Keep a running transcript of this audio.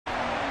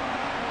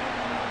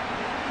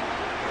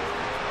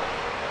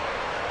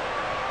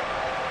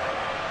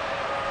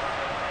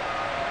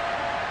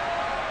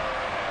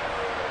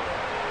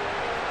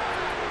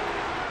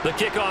The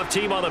kickoff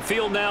team on the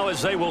field now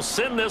as they will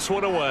send this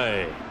one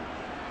away.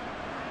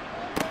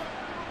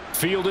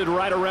 Fielded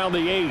right around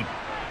the 8.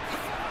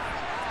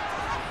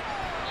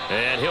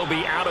 And he'll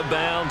be out of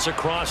bounds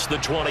across the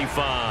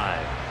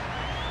 25.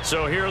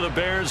 So here are the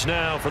Bears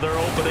now for their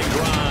opening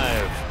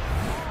drive.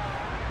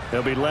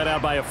 They'll be led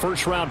out by a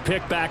first-round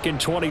pick back in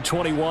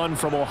 2021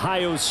 from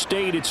Ohio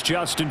State. It's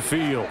Justin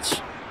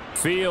Fields.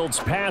 Fields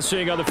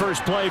passing on the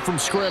first play from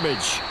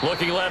scrimmage.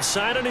 Looking left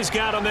side, and he's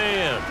got a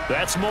man.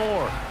 That's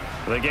more.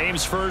 The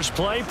game's first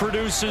play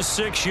produces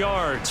 6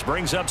 yards.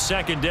 Brings up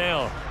second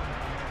down.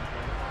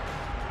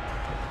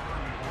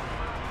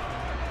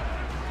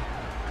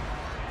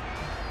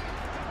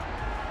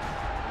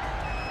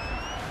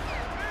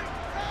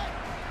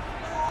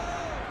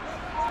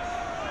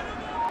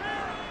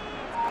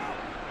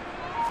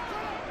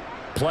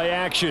 Play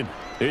action.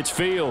 It's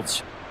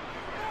Fields.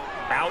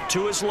 Out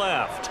to his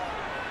left.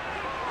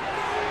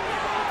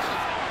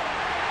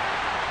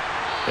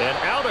 And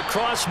out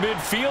across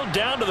midfield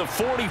down to the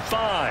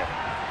 45.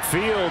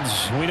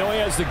 Fields, we know he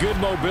has the good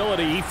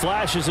mobility. He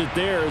flashes it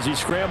there as he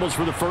scrambles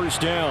for the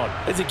first down.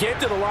 As he came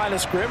to the line of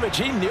scrimmage,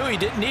 he knew he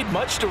didn't need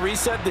much to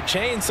reset the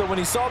chain. So when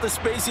he saw the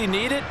space he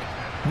needed,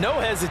 no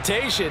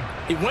hesitation.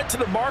 He went to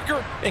the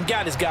marker and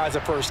got his guys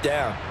a first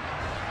down.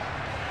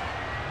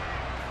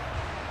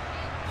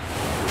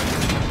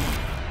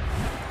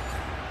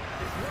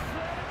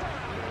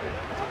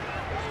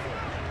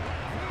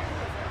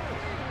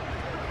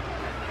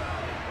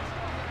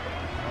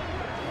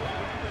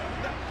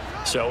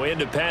 So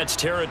into Pat's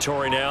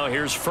territory now.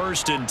 Here's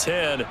 1st and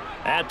 10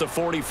 at the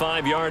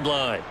 45-yard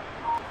line.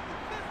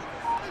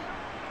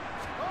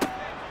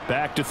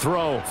 Back to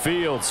throw.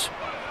 Fields.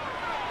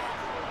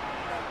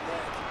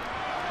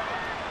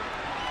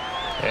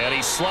 And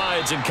he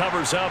slides and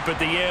covers up at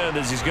the end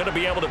as he's going to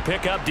be able to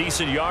pick up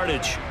decent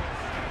yardage.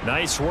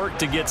 Nice work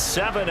to get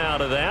 7 out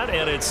of that,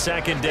 and it's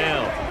second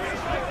down.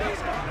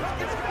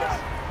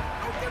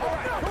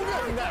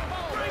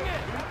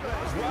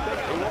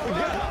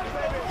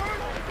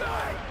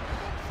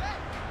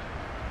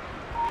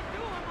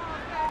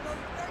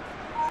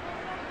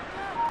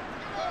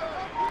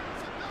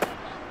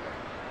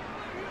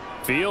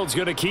 Fields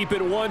going to keep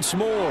it once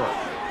more.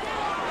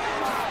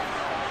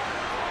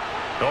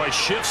 Oh, he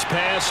shifts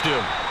past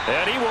him.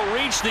 And he will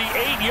reach the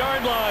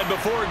 8-yard line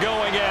before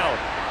going out.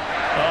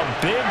 A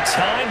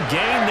big-time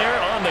gain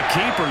there on the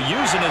keeper,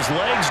 using his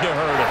legs to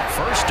hurt him.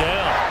 First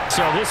down.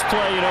 So this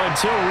play,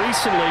 until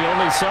recently,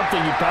 only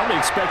something you probably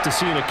expect to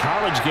see in a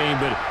college game,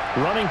 but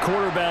running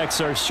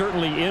quarterbacks are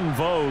certainly in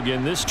vogue,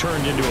 and this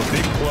turned into a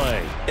big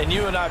play. And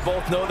you and I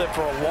both know that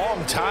for a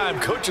long time,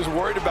 coaches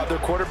worried about their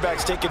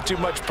quarterbacks taking too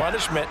much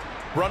punishment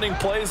running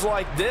plays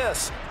like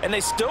this, and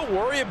they still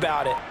worry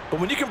about it. But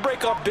when you can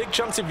break off big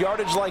chunks of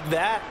yardage like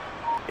that,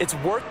 it's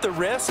worth the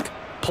risk.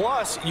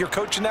 Plus, you're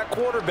coaching that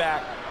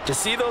quarterback to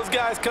see those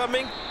guys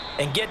coming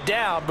and get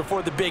down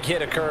before the big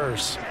hit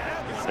occurs.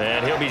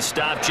 And he'll be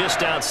stopped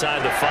just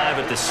outside the 5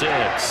 at the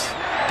 6.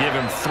 Give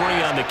him 3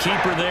 on the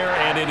keeper there,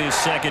 and it is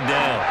second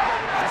down.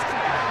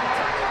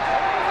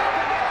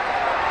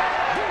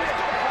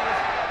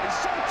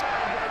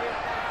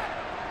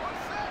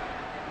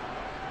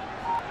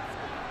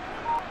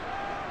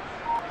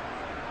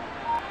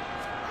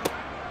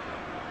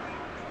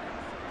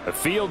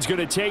 Fields going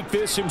to take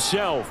this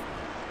himself.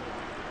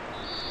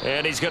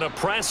 And he's going to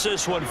press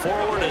this one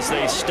forward as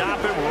they stop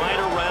him right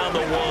around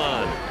the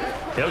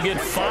 1. He'll get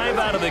 5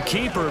 out of the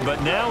keeper,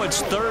 but now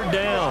it's third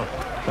down.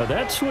 Now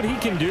that's what he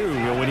can do,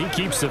 when he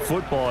keeps the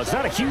football. It's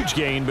not a huge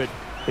gain, but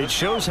it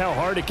shows how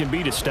hard it can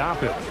be to stop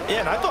him. Yeah,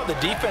 and I thought the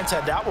defense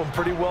had that one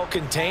pretty well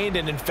contained,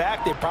 and in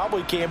fact, they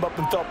probably came up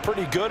and felt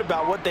pretty good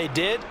about what they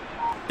did.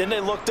 Then they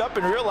looked up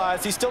and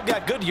realized he still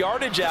got good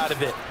yardage out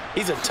of it.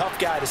 He's a tough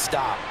guy to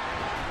stop.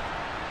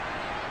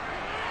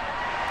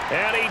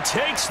 And he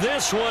takes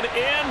this one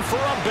in for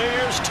a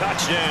Bears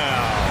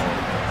touchdown.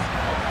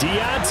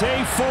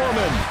 D'Onta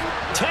Foreman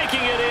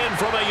taking it in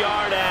from a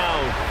yard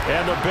out.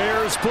 And the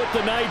Bears put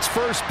the Knights'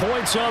 first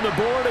points on the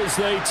board as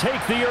they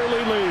take the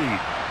early lead.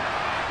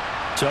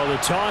 So the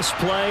toss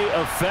play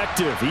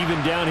effective, even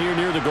down here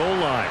near the goal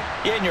line.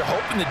 Yeah, and you're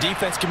hoping the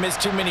defense can miss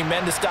too many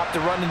men to stop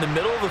the run in the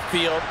middle of the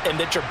field and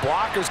that your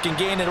blockers can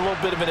gain a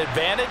little bit of an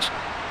advantage.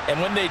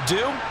 And when they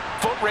do,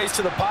 foot race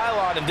to the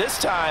pylon, and this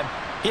time,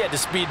 he had the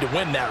speed to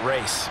win that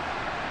race.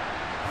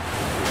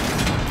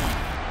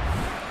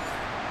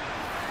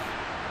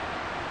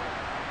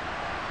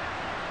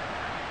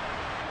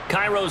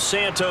 Cairo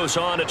Santos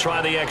on to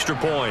try the extra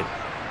point.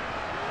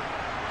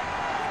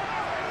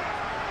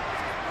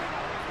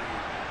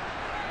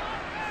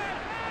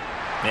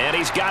 And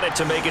he's got it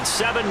to make it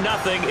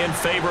 7-0 in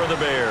favor of the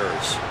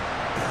Bears.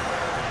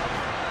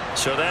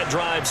 So that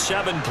drives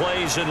 7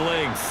 plays in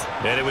length.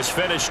 And it was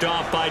finished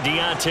off by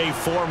D'Onta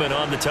Foreman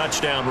on the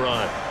touchdown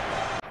run.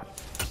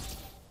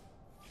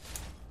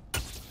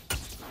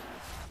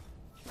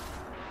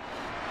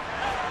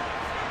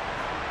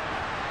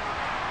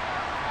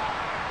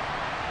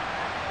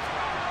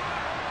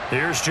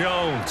 Here's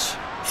Jones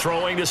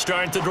throwing to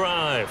start the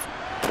drive.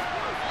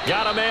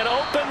 Got a man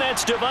open.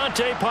 That's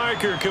Devontae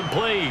Parker,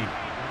 complete.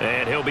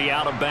 And he'll be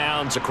out of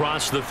bounds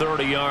across the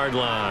 30-yard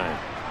line.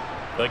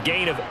 A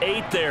gain of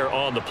 8 there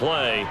on the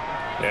play.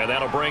 And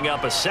that'll bring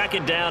up a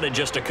second down in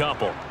just a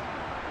couple.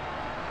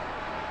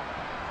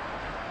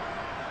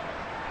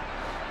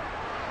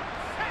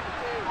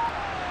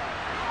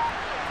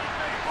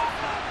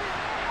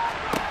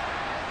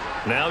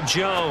 Now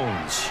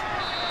Jones.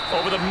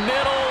 Over the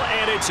middle,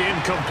 and it's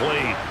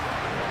incomplete.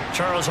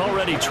 Charles,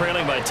 already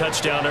trailing by a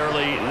touchdown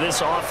early.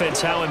 This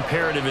offense, how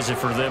imperative is it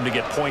for them to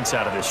get points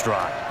out of this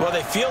drive? Well,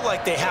 they feel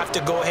like they have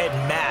to go ahead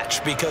and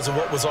match because of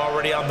what was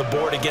already on the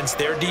board against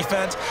their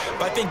defense.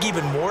 But I think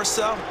even more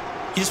so,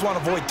 you just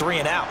want to avoid 3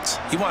 and outs.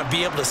 You want to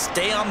be able to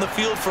stay on the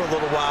field for a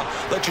little while,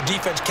 let your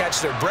defense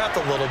catch their breath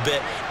a little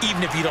bit,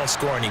 even if you don't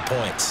score any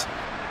points.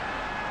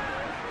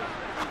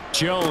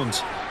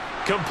 Jones.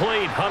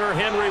 Complete. Hunter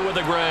Henry with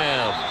a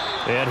grab.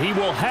 And he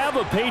will have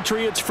a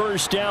Patriots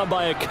first down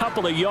by a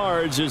couple of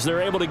yards as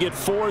they're able to get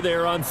 4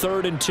 there on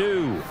 3rd and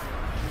 2.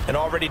 And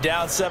already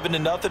down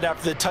 7-0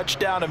 after the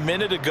touchdown a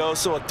minute ago,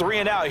 so a 3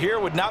 and out here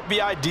would not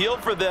be ideal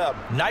for them.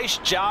 Nice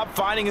job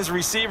finding his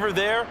receiver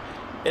there,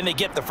 and they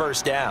get the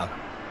first down.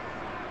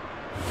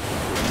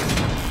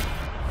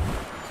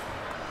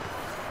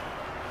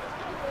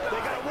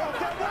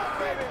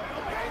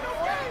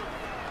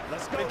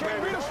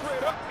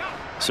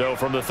 So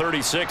from the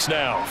 36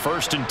 now,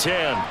 1st and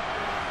 10.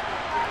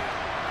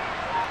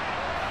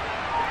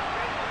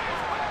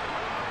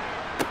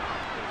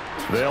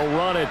 They'll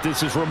run it.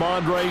 This is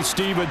Ramondre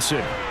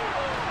Stevenson.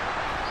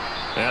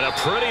 And a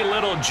pretty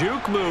little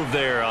juke move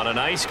there on a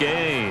nice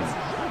gain.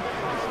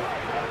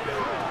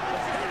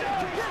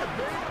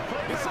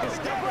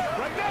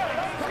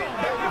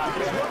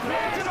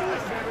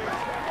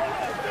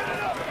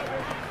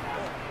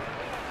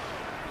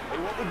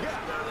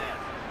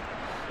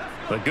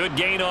 A good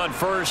gain on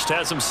first.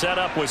 Has him set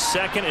up with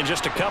 2nd and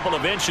just a couple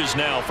of inches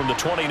now from the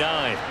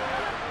 29.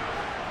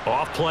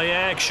 Off play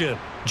action.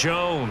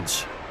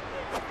 Jones.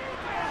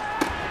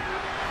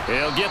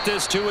 He'll get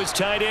this to his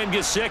tight end,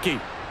 Gesicki.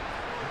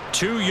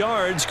 2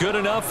 yards, good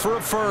enough for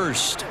a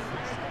first.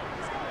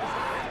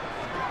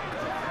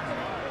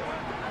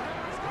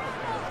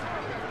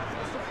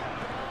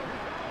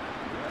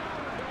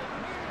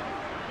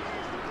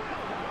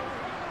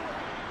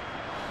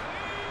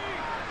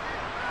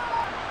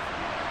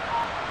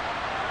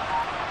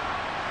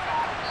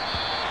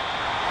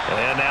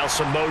 And now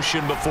some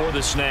motion before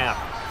the snap.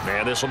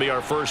 And this will be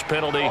our first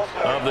penalty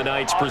of the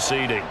night's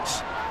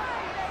proceedings.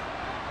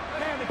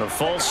 A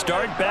false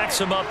start backs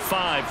him up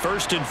 5,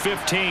 1st and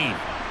 15.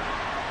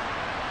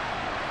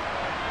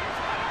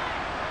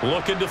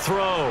 Looking to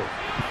throw.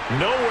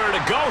 Nowhere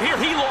to go here.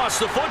 He lost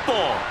the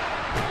football.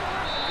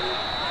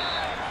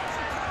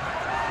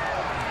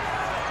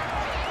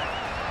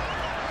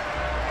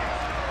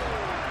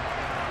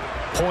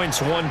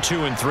 Points 1,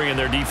 2, and 3 in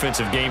their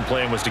defensive game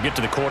plan was to get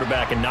to the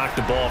quarterback and knock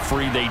the ball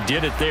free. They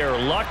did it there.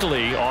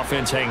 Luckily,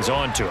 offense hangs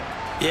on to it.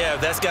 Yeah,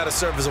 that's got to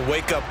serve as a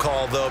wake-up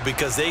call, though,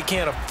 because they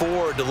can't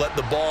afford to let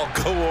the ball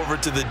go over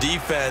to the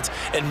defense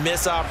and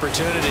miss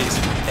opportunities.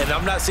 And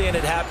I'm not saying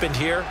it happened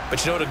here, but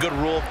you know what a good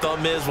rule of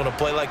thumb is when a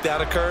play like that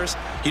occurs?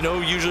 You know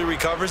who usually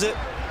recovers it?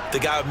 The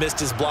guy who missed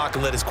his block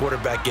and let his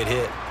quarterback get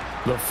hit.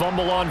 The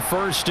fumble on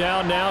first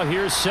down. Now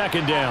here's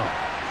 2nd down.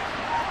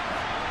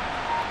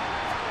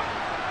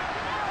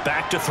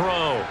 Back to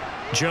throw.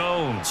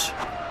 Jones.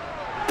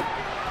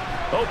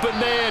 Open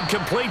man,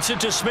 completes it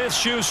to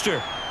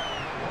Smith-Schuster.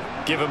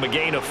 Give him a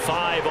gain of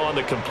 5 on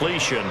the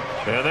completion.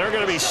 And they're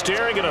going to be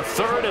staring at a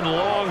 3rd and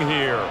long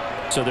here.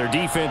 So their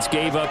defense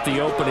gave up the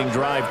opening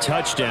drive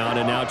touchdown,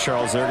 and now,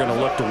 Charles, they're going to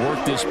look to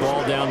work this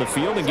ball down the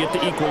field and get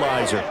the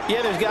equalizer.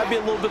 Yeah, there's got to be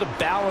a little bit of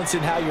balance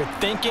in how you're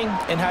thinking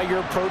and how you're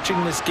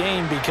approaching this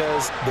game,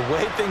 because the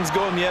way things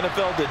go in the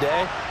NFL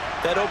today,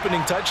 that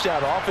opening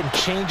touchdown often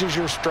changes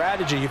your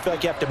strategy. You feel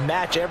like you have to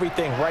match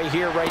everything right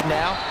here, right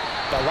now.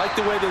 But I like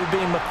the way they're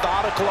being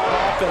methodical on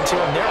offense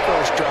here in their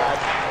first drive,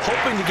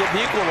 hoping to get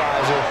the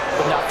equalizer,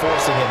 but not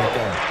forcing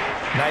anything.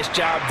 Nice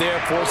job there,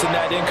 forcing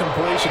that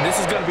incompletion. This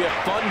is going to be a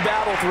fun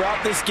battle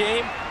throughout this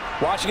game,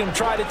 watching them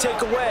try to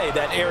take away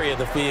that area of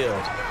the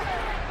field.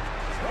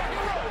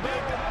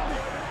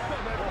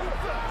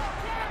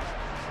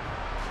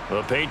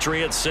 The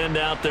Patriots send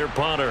out their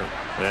punter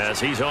as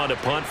he's on to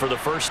punt for the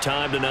first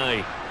time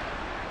tonight.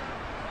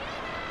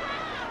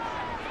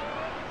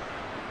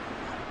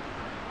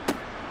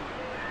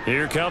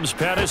 Here comes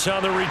Pettis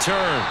on the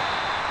return.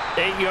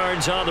 8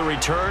 yards on the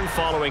return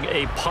following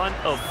a punt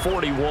of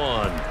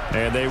 41.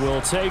 And they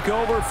will take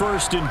over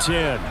 1st and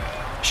 10.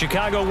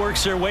 Chicago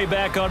works their way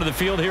back onto the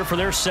field here for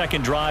their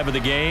 2nd drive of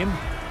the game.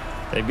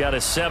 They've got a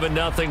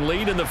 7-0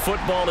 lead in the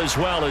football as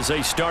well as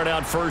they start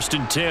out 1st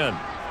and 10.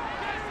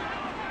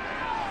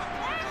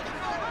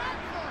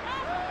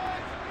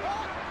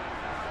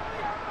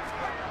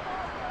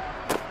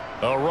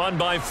 A run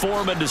by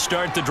Foreman to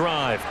start the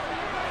drive.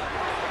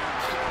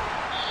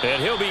 And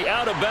he'll be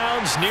out of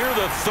bounds near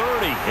the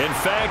 30. In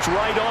fact,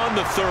 right on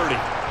the 30.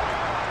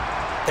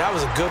 That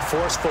was a good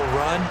forceful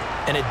run,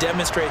 and it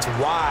demonstrates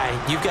why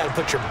you've got to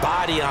put your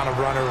body on a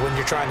runner when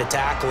you're trying to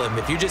tackle him.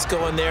 If you just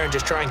go in there and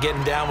just try and get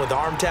him down with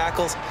arm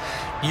tackles,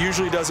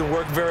 usually doesn't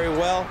work very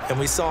well, and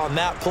we saw in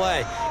that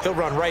play, he'll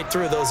run right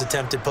through those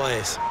attempted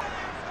plays.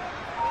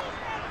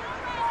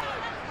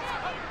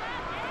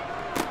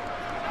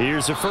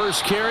 Here's the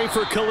first carry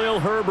for Khalil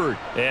Herbert,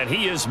 and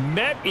he is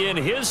met in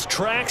his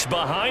tracks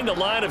behind the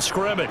line of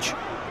scrimmage.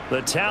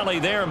 The tally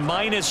there,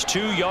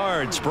 -2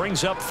 yards,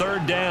 brings up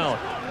 3rd down.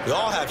 We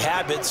all have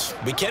habits.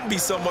 We can be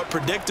somewhat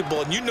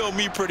predictable, and you know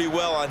me pretty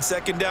well on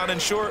 2nd down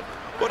and short.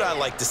 What I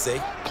like to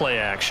see? Play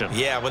action.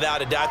 Yeah,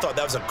 without a doubt. I thought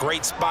that was a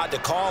great spot to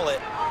call it.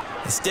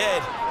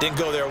 Instead, didn't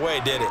go their way,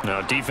 did it?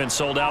 No, defense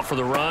sold out for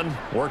the run.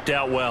 Worked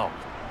out well.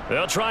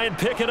 They'll try and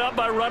pick it up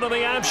by running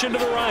the option to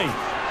the right.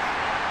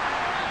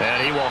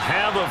 And he will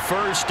have a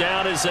 1st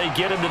down as they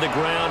get him to the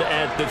ground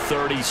at the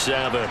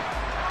 37.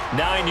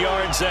 9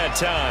 yards that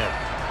time.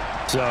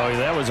 So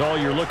that was all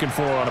you're looking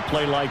for on a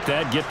play like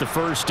that. Get the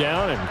 1st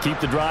down and keep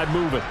the drive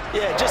moving.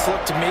 Yeah, it just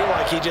looked to me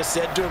like he just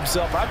said to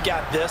himself, I've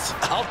got this.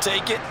 I'll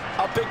take it.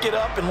 I'll pick it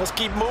up, and let's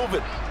keep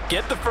moving.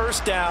 Get the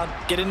 1st down,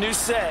 get a new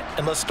set,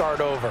 and let's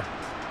start over.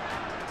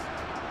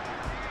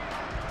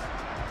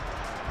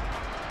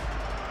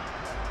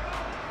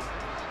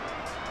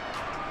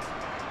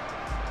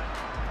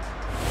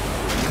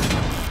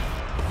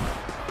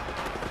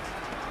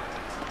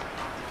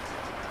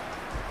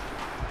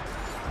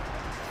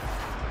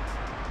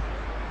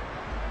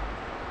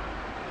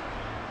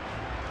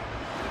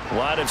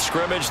 Line of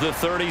scrimmage, the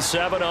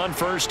 37 on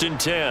 1st and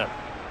 10.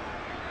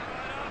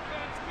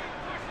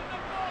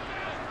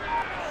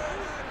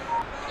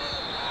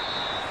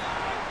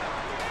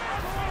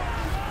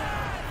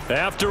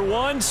 After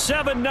one,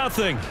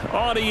 7-0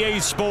 on EA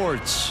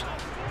Sports.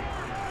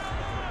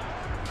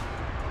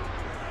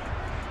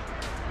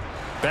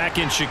 Back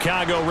in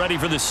Chicago, ready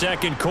for the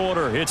 2nd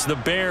quarter. It's the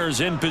Bears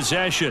in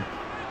possession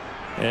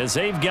as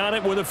they've got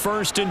it with a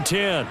 1st and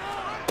 10.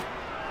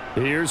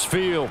 Here's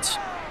Fields.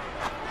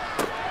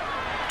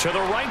 To the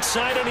right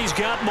side, and he's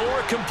got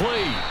more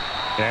complete.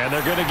 And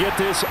they're going to get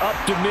this up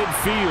to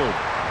midfield.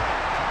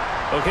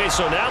 Okay,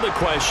 so now the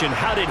question,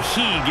 how did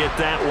he get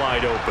that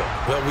wide open?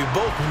 Well, we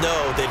both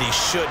know that he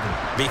shouldn't,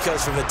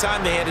 because from the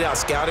time they handed out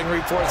scouting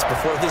reports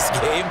before this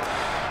game,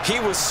 he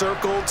was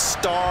circled,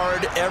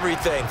 starred,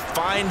 everything.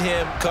 Find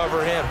him,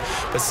 cover him.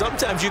 But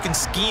sometimes you can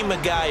scheme a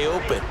guy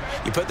open.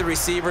 You put the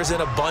receivers in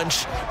a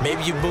bunch.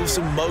 Maybe you move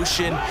some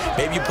motion.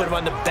 Maybe you put him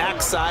on the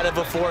backside of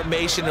a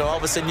formation, and all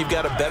of a sudden you've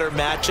got a better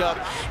matchup.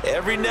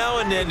 Every now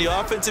and then, the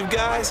offensive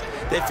guys,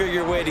 they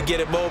figure a way to get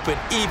him open,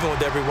 even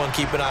with everyone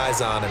keeping eyes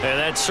on him. And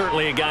that's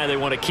certainly a guy they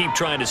want to keep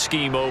trying to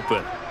scheme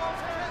open.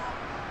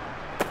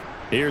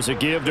 Here's a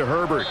give to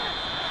Herbert.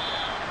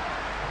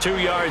 2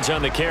 yards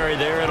on the carry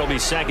there. It'll be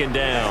 2nd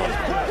down.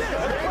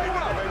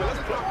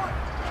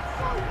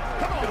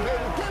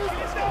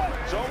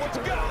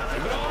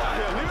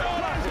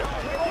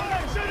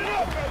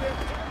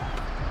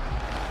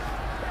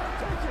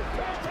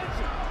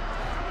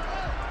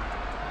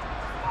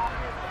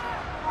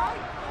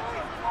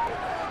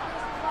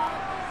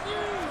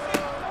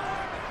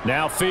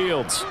 Now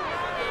Fields.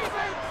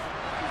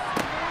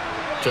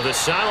 To the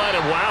sideline,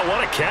 and wow,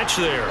 what a catch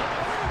there.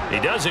 He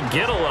doesn't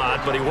get a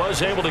lot, but he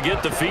was able to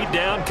get the feet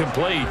down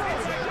complete.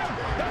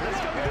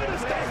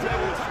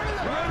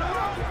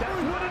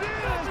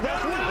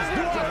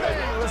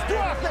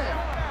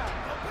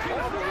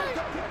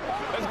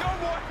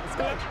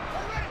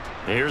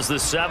 Here's the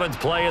 7th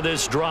play of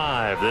this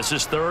drive. This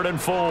is 3rd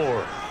and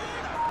 4.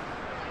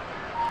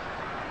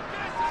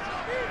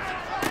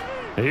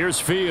 Here's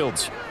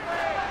Fields.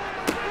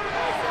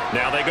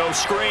 Now they go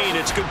screen.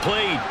 It's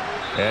complete.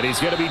 And he's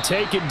going to be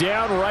taken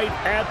down right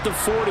at the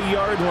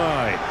 40-yard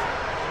line.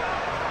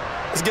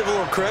 Let's give a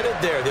little credit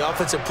there. The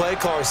offensive play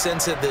caller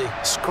sensed that the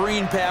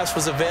screen pass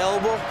was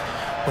available.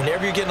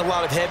 Whenever you're getting a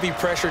lot of heavy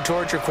pressure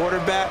towards your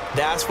quarterback,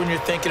 that's when you're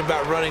thinking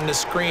about running the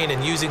screen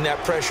and using that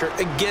pressure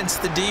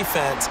against the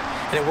defense.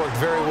 And it worked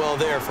very well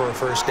there for a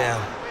 1st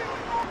down.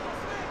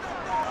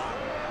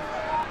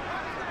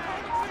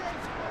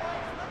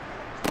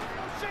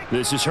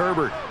 This is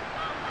Herbert.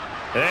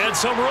 And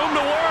some room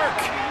to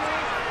work.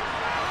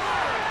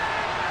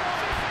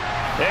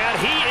 And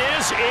he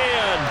is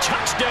in.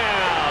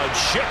 Touchdown,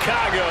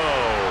 Chicago.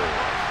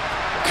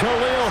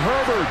 Khalil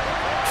Herbert.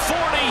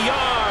 40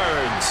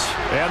 yards.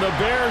 And the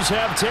Bears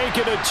have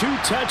taken a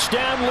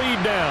 2-touchdown lead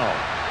now.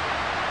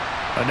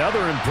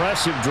 Another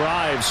impressive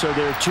drive, so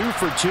they're 2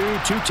 for 2,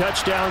 2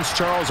 touchdowns.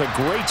 Charles, a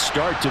great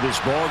start to this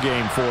ball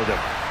game for them.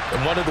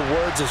 And one of the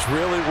words that's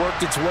really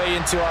worked its way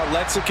into our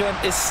lexicon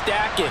is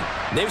stacking.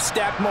 They've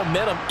stacked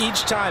momentum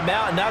each time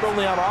out, and not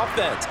only on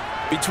offense.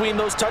 Between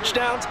those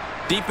touchdowns,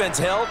 defense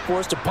held,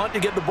 forced a punt to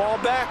get the ball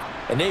back,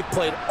 and they've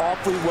played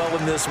awfully well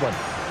in this one.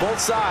 Both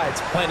sides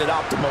playing at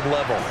optimum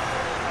level.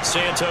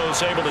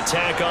 Santos able to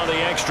tack on the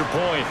extra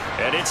point,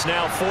 and it's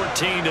now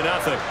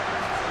 14-0.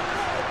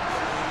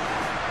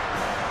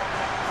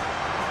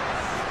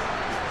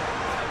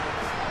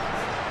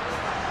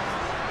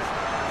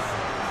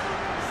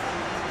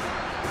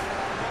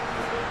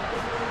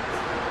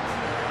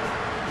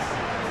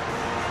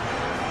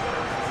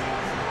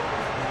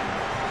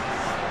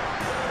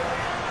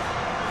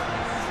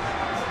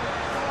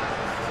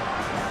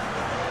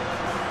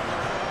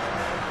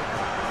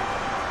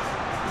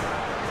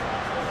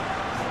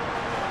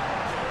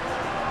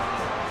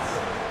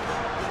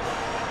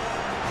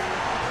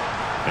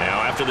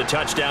 after the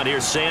touchdown.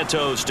 Here's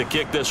Santos to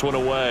kick this one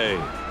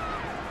away.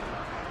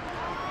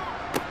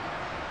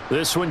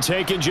 This one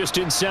taken just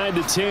inside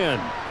the 10.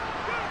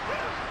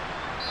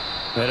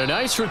 And a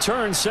nice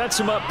return sets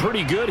him up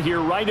pretty good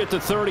here right at the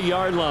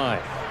 30-yard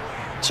line.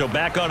 So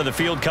back onto the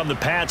field come the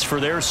Pats for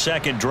their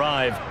second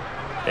drive.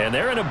 And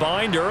they're in a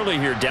bind early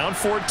here, down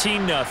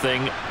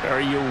 14-0.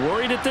 Are you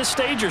worried at this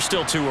stage or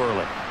still too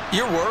early?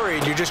 You're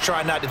worried. You're just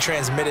trying not to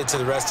transmit it to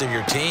the rest of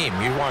your team.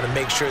 You want to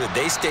make sure that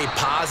they stay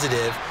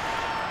positive.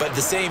 But at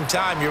the same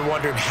time, you're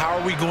wondering, how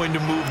are we going to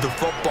move the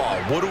football?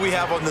 What do we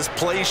have on this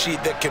play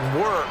sheet that can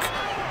work?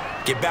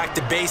 Get back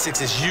to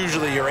basics is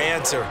usually your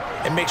answer.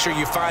 And make sure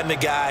you find the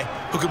guy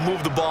who can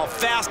move the ball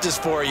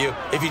fastest for you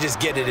if you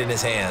just get it in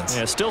his hands.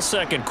 Yeah, still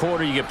second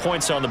quarter. You get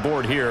points on the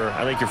board here.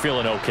 I think you're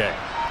feeling okay.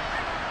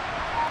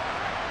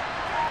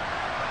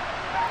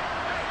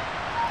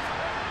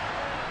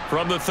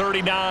 From the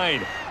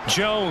 39,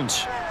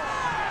 Jones.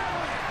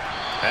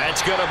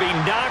 That's going to be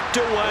knocked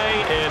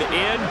away and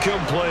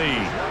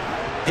incomplete.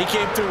 He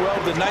came through well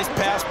with a nice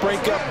pass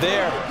breakup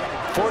there.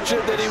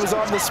 Fortunate that he was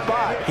on the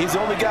spot. He's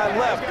the only guy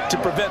left to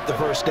prevent the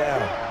first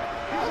down.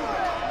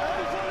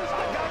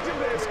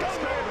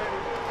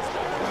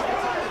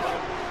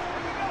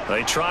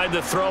 They tried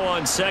the throw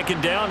on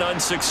second down,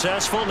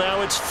 unsuccessful.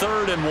 Now it's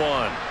 3rd and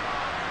 1.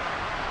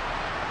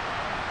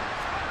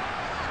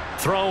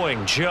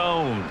 Throwing,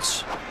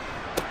 Jones.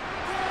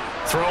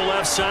 Throw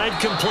left side,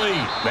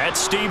 complete. That's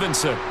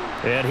Stevenson.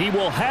 And he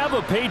will have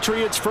a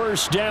Patriots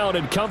first down,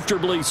 and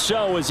comfortably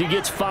so, as he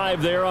gets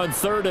 5 there on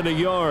 3rd and a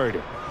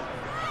yard.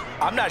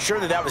 I'm not sure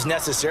that that was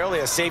necessarily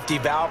a safety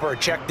valve or a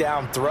check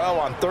down throw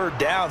on 3rd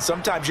down.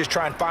 Sometimes just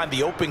try and find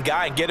the open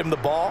guy and get him the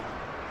ball.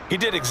 He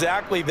did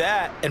exactly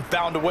that and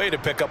found a way to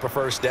pick up a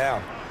first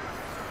down.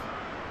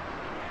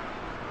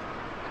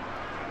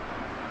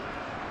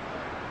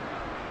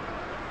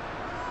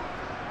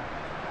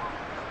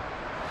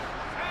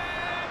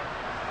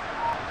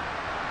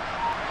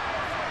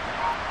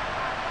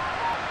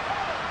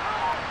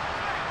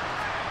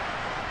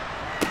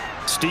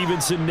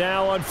 Stevenson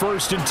now on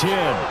 1st and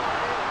 10.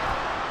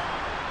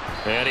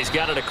 And he's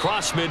got it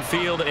across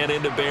midfield and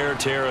into Bear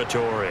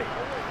territory.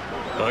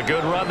 A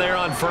good run there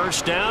on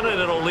first down, and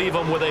it'll leave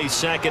him with a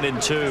 2nd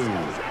and 2.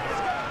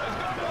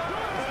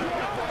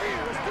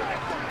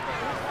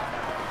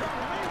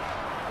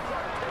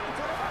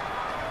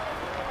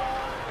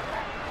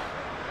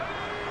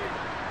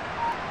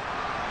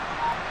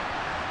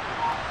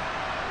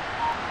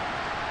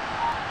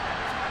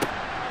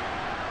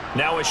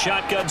 Now a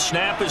shotgun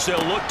snap as they'll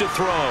look to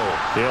throw.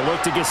 They'll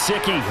look to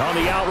Gesicki on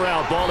the out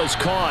route. Ball is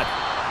caught.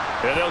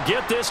 And they'll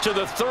get this to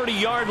the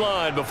 30-yard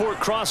line before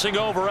crossing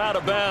over out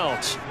of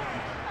bounds.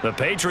 The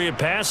Patriot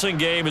passing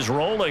game is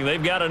rolling.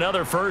 They've got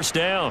another first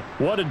down.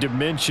 What a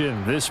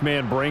dimension this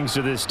man brings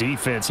to this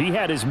defense. He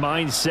had his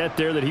mind set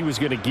there that he was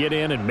going to get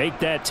in and make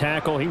that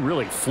tackle. He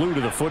really flew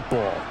to the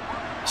football.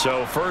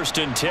 So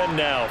 1st and 10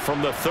 now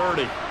from the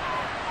 30.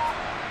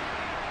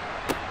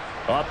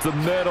 Up the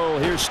middle,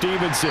 here's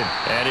Stevenson.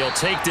 And he'll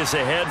take this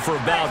ahead for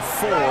about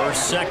 4.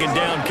 2nd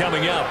down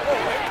coming up.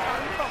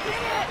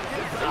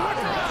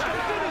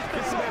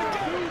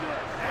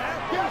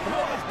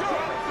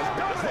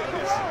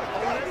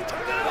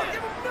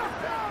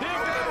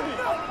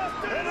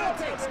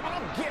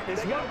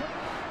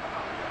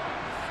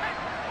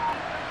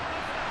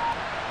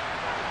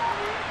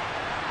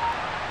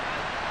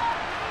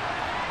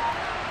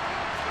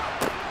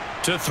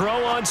 To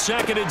throw on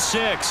 2nd and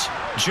 6,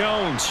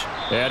 Jones.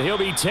 And he'll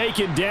be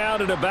taken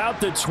down at about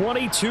the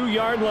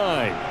 22-yard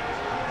line.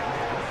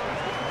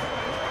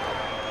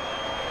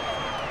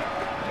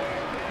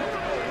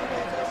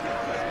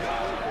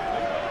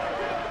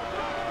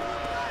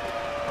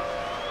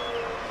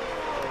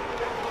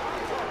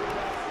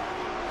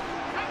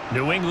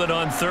 New England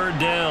on 3rd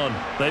down.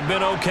 They've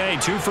been okay,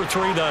 2 for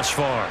 3 thus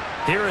far.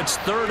 Here it's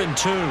 3rd and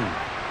 2.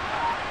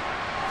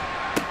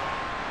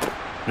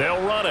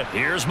 They'll run it.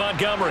 Here's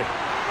Montgomery.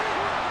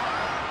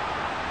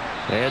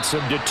 And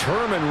some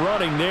determined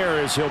running there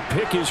as he'll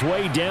pick his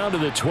way down to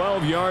the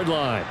 12-yard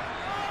line.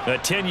 A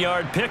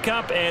 10-yard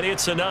pickup, and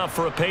it's enough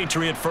for a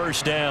Patriot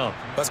first down.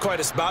 That's quite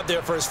a spot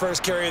there for his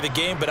first carry of the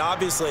game, but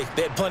obviously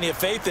they had plenty of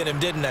faith in him,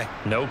 didn't they?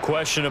 No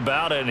question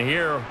about it. And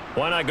here,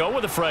 why not go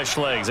with the fresh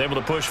legs? Able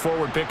to push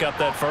forward, pick up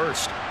that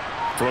first.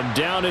 From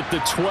down at the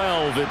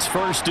 12, it's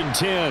 1st and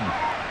 10.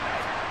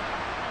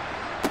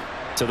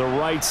 To the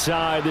right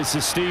side, this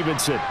is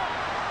Stevenson.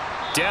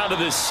 Down to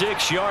the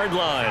 6-yard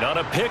line on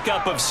a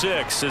pickup of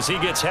 6 as he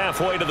gets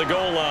halfway to the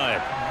goal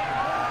line.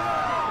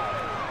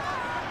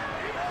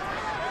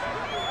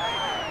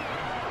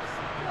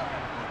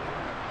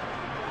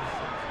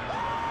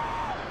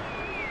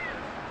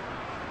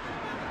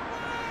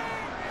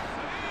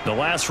 The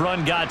last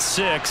run got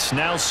 6,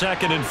 now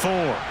 2nd and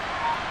 4.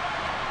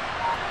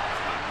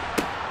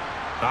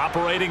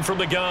 Operating from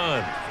the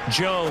gun,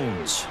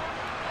 Jones.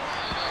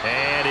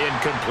 And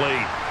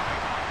incomplete.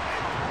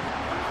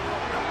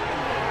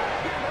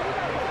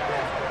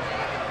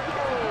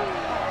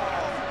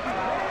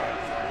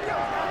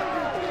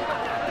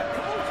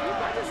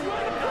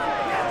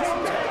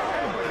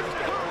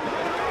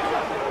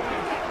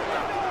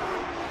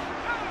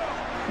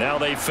 Now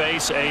they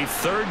face a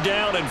 3rd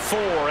down and 4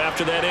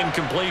 after that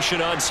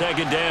incompletion on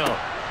 2nd down.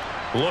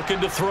 Looking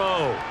to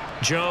throw.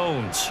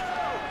 Jones.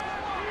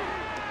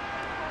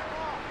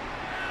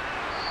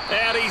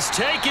 And he's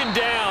taken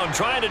down,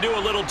 trying to do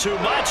a little too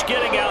much,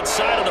 getting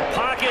outside of the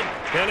pocket,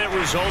 and it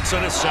results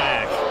in a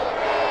sack.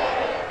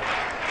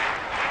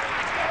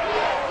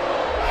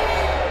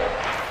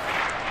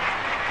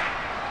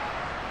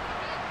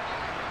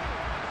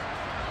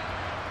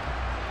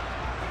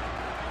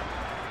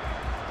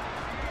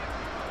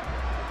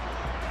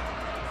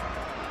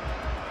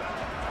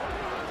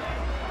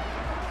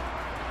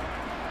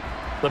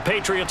 The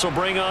Patriots will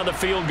bring on the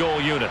field goal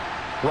unit.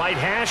 Right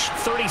hash,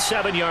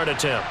 37-yard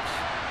attempt.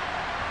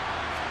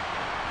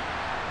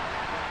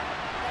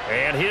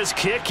 And his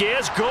kick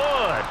is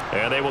good.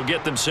 And they will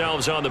get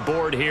themselves on the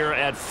board here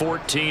at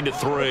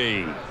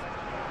 14-3.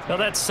 Now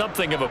that's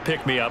something of a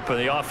pick-me-up.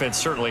 The offense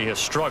certainly has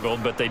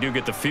struggled, but they do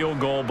get the field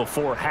goal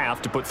before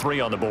half to put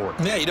 3 on the board.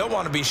 Yeah, you don't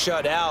want to be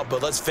shut out,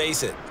 but let's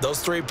face it. Those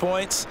 3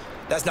 points,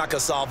 that's not going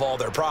to solve all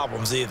their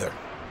problems either.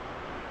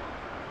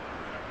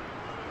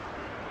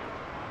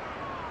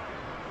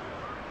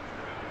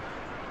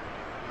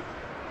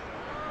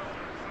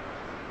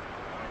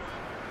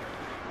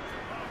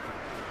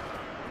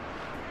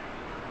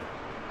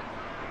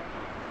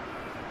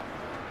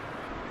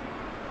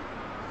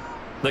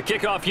 The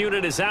kickoff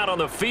unit is out on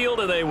the field,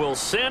 and they will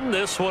send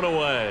this one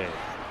away.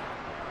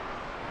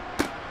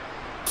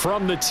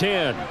 From the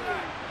 10.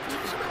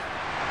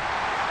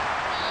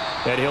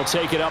 And he'll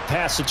take it up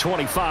past the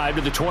 25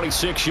 to the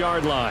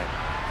 26-yard line.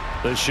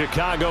 The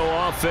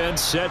Chicago offense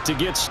set to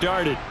get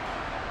started.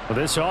 Well,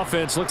 this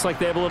offense looks like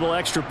they have a little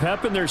extra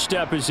pep in their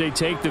step as they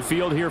take the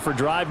field here for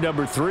drive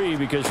number 3,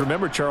 because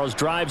remember, Charles,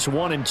 drives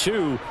 1 and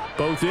 2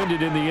 both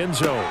ended in the end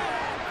zone.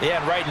 Yeah,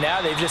 and right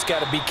now they've just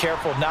got to be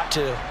careful not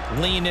to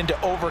lean into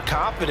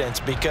overconfidence,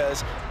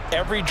 because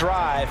every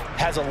drive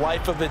has a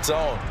life of its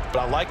own. But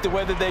I like the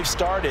way that they've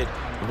started,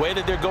 the way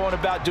that they're going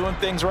about doing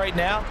things right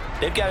now.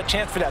 They've got a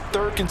chance for that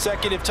 3rd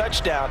consecutive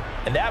touchdown,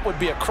 and that would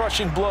be a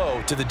crushing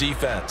blow to the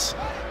defense.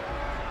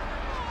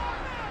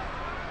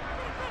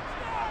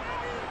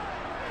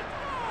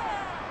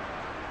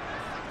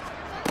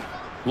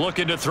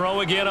 Looking to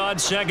throw again on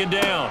 2nd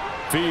down.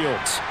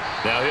 Fields.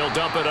 Now he'll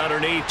dump it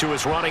underneath to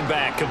his running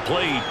back.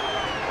 Complete.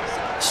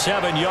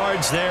 7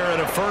 yards there and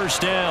a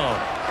 1st down.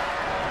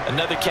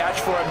 Another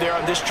catch for him there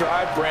on this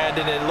drive,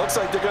 Brandon, and it looks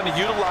like they're going to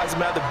utilize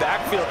him out of the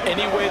backfield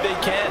any way they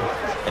can.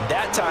 And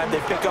that time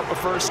they pick up a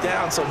 1st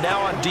down. So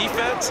now on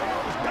defense,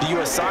 do you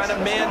assign a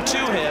man to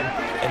him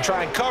and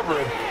try and cover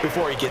him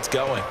before he gets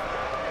going?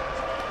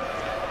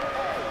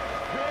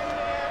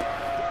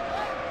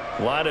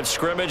 Line of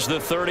scrimmage,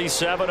 the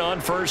 37 on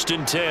 1st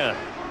and 10.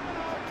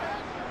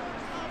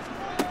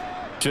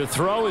 To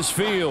throw is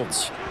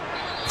Fields.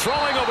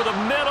 Throwing over the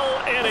middle,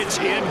 and it's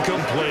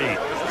incomplete.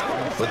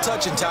 The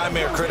touch and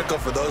timing are critical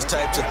for those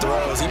types of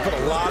throws. He put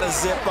a lot of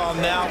zip on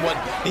that one.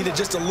 Needed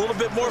just a little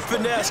bit more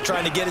finesse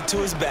trying to get it to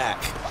his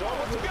back.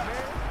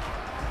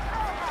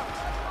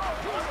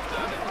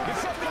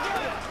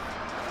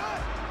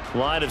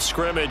 Line of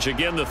scrimmage,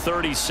 again the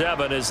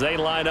 37 as they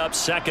line up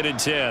 2nd and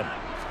 10.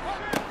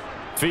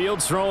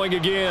 Fields throwing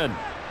again.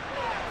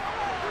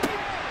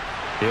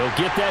 He'll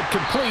get that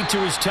complete to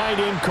his tight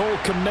end, Cole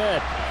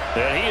Kmet.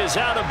 And he is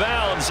out of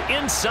bounds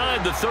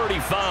inside the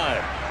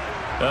 35.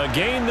 A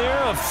gain there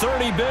of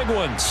 30 big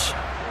ones.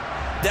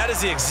 That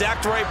is the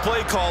exact right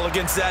play call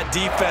against that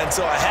defense.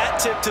 So a hat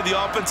tip to the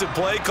offensive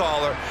play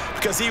caller,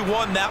 because he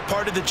won that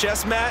part of the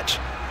chess match.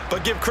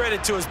 But give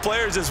credit to his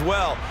players as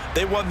well.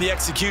 They won the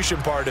execution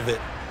part of it.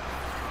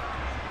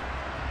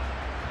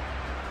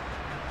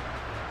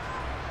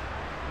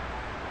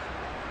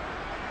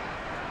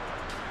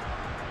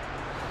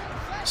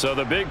 So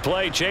the big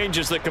play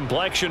changes the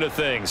complexion of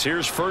things.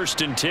 Here's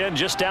 1st and 10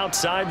 just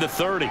outside the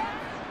 30.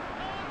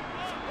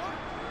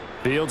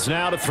 Fields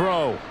now to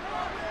throw.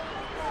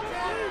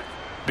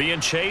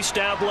 Being chased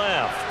out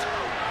left.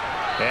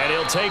 And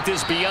he'll take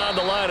this beyond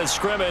the line of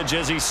scrimmage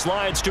as he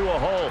slides to a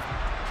hole.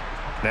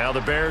 Now the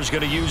Bears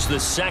going to use the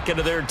 2nd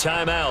of their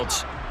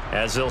timeouts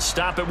as they'll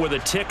stop it with a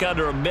tick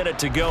under a minute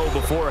to go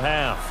before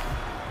half.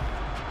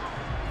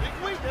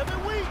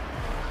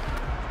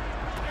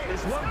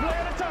 It's one play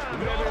at a time.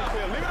 Leave it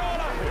all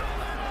out here.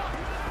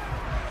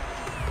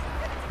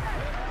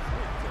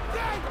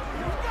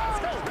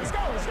 Let's go.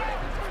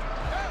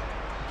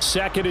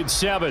 2nd and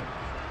 7.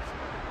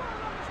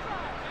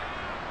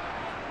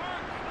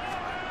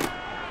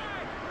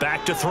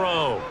 Back to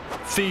throw.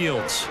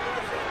 Fields.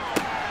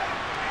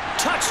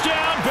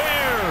 Touchdown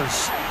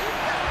Bears.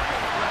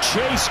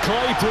 Chase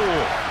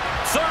Claypool.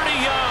 30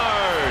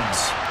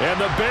 yards.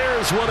 And the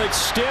Bears will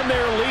extend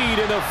their lead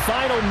in the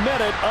final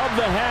minute of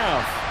the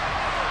half.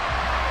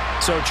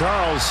 So,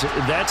 Charles,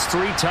 that's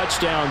 3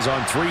 touchdowns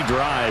on 3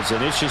 drives,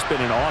 and it's just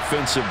been an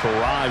offensive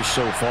barrage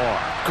so far.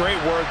 Great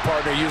word,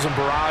 partner, using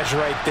barrage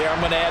right there. I'm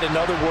going to add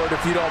another word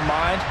if you don't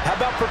mind. How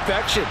about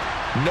perfection?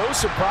 No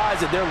surprise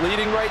that they're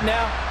leading right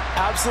now.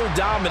 Absolute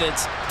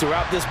dominance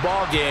throughout this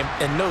ball game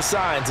and no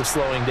signs of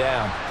slowing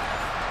down.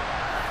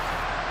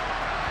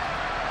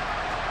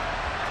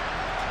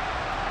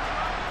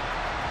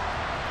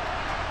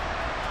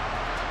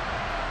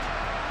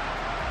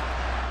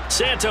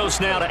 Santos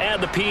now to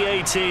add the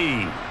PAT.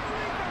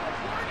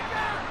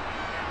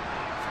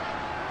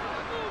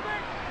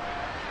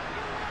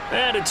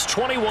 And it's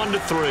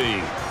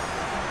 21-3.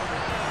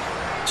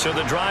 So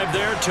the drive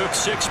there took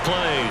 6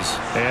 plays.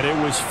 And it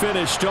was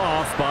finished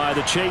off by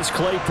the Chase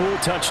Claypool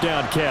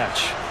touchdown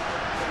catch.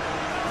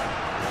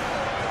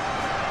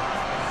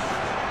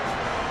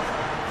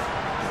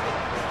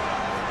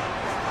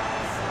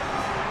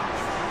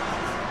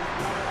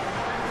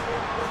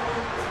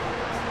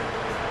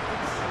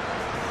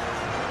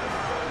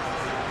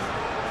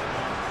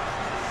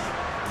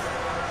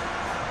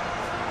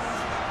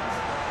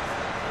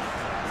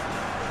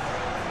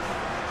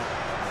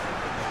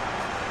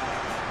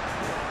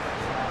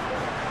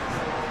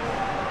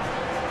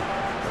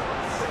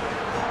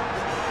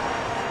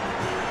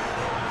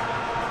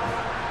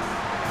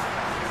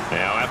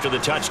 Now after the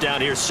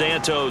touchdown, here's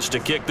Santos to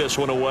kick this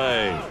one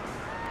away.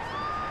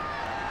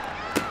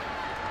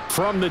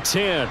 From the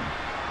 10.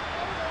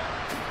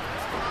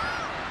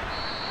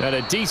 And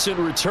a decent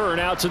return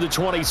out to the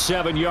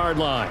 27-yard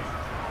line.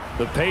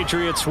 The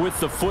Patriots with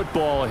the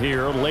football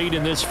here late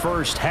in this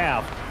first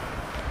half.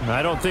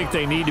 I don't think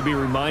they need to be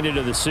reminded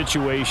of the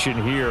situation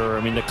here.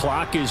 I mean, the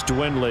clock is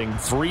dwindling.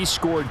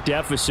 3-score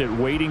deficit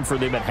waiting for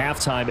them at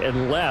halftime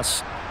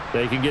unless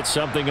they can get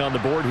something on the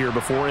board here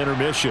before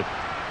intermission.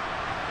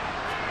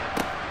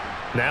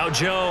 Now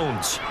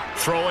Jones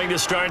throwing to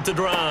start the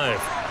drive.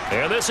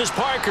 And this is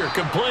Parker,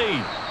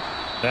 complete.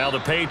 Now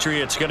the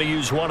Patriots going to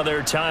use one of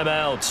their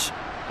timeouts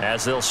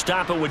as they'll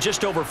stop it with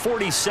just over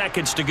 40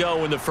 seconds to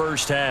go in the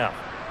first half.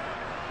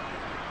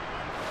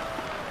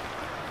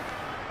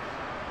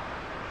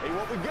 Hey,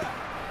 what we got?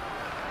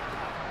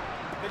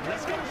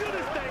 Let's go do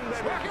this thing,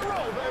 baby. Rock and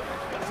roll, baby.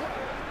 Let's go.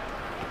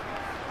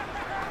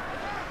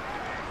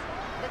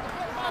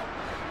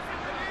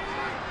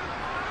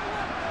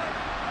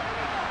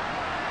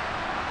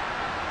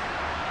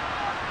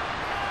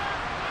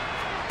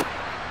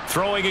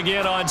 Throwing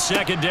again on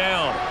second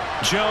down.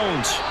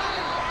 Jones.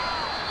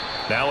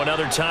 Now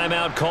another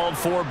timeout called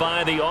for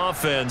by the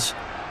offense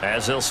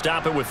as they'll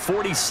stop it with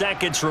 40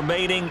 seconds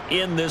remaining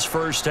in this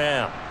first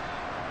half.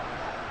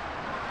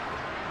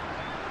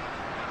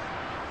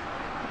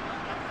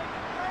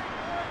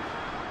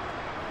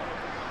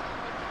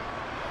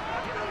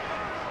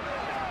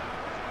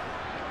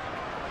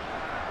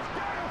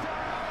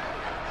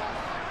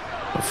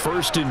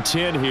 First and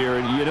 10 here,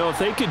 and you know, if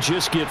they could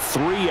just get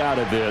 3 out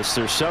of this,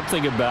 there's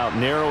something about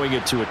narrowing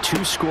it to a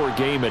 2-score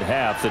game at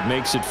half that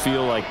makes it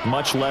feel like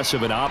much less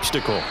of an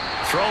obstacle.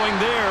 Throwing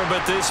there,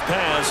 but this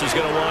pass is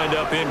going to wind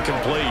up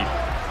incomplete.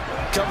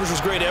 Coverage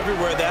was great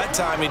everywhere that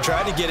time. He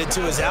tried to get it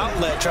to his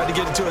outlet, tried to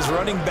get it to his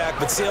running back,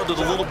 but sailed it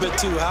a little bit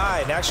too high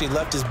and actually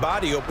left his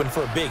body open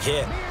for a big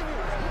hit.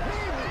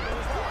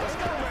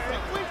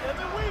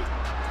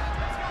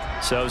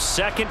 So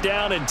second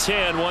down and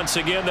 10. Once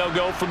again, they'll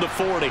go from the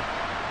 40.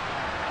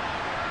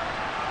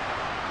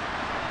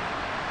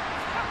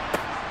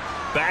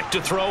 Back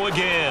to throw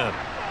again.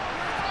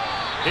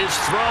 His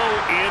throw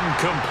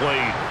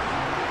incomplete.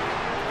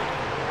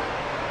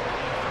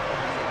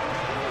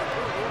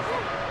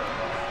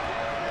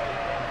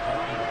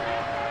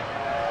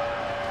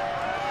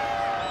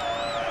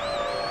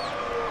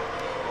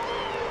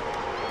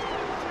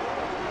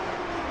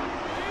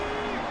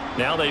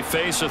 Now they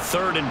face a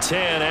 3rd and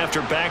 10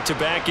 after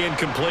back-to-back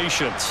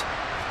incompletions.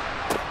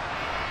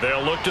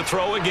 They'll look to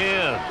throw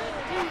again.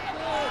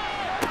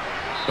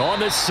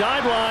 On the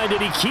sideline,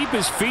 did he keep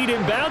his feet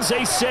in bounds?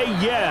 They say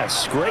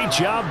yes. Great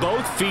job,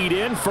 both feet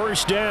in,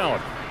 first down.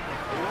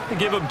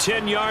 Give him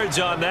 10 yards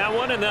on that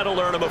one, and that'll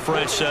earn him a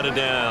fresh set of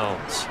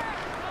downs.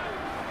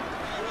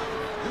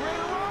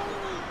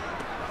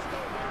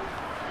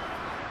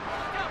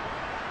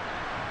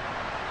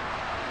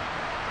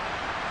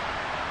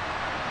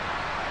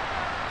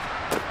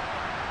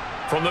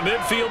 From the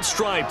midfield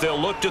stripe, they'll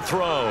look to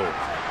throw.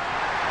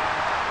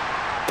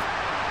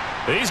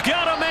 He's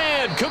got a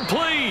man,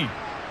 complete.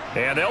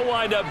 And they'll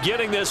wind up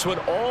getting this one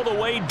all the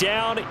way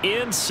down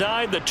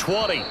inside the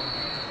 20.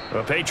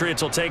 The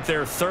Patriots will take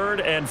their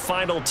 3rd and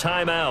final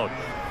timeout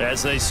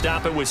as they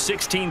stop it with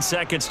 16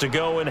 seconds to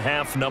go in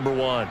half number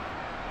 1.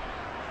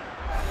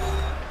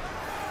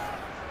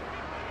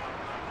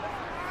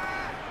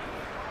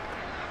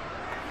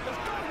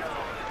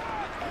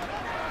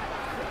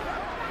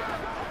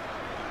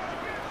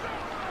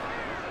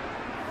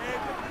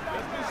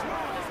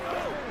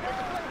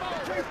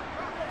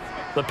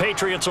 The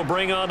Patriots will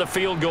bring on the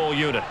field goal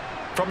unit.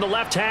 From the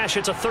left hash,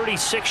 it's a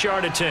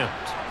 36-yard attempt.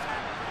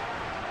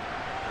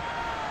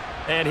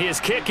 And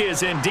his kick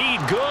is indeed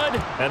good,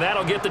 and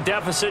that'll get the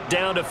deficit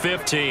down to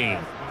 15.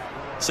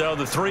 So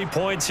the 3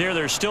 points here,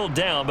 they're still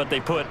down, but they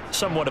put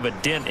somewhat of a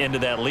dent into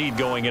that lead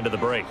going into the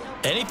break.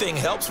 Anything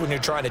helps when you're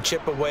trying to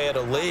chip away at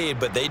a lead,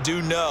 but they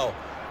do know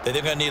that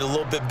they're going to need a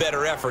little bit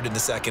better effort in the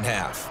second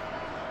half.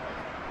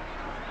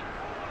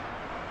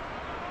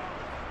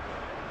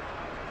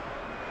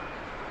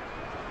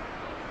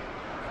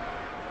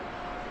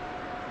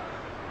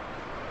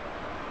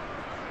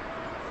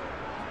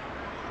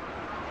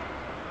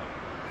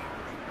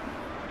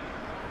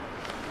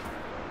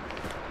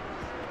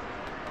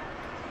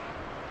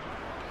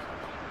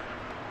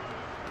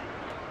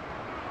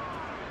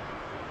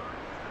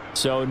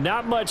 So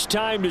not much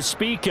time to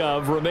speak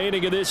of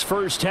remaining in this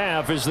first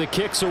half as the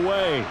kick's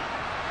away.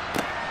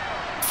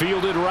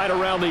 Fielded right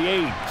around the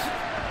 8.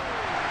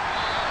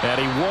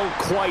 And he won't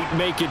quite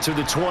make it to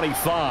the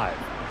 25.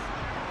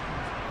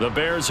 The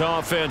Bears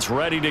offense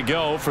ready to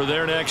go for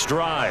their next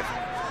drive.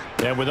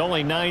 And with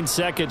only 9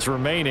 seconds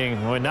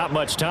remaining, with not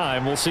much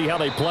time, we'll see how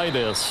they play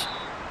this.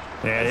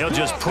 And he'll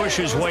just push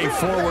his way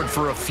forward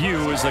for a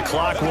few as the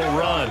clock will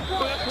run.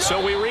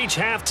 So we reach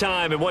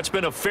halftime in what's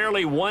been a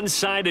fairly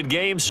one-sided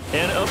game.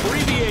 An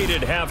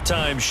abbreviated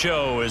halftime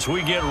show as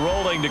we get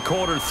rolling to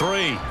quarter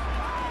 3.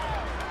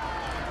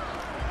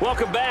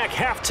 Welcome back.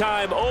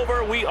 Halftime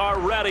over. We are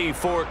ready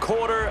for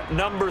quarter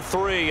number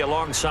 3.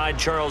 Alongside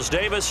Charles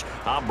Davis,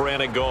 I'm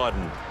Brandon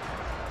Gordon.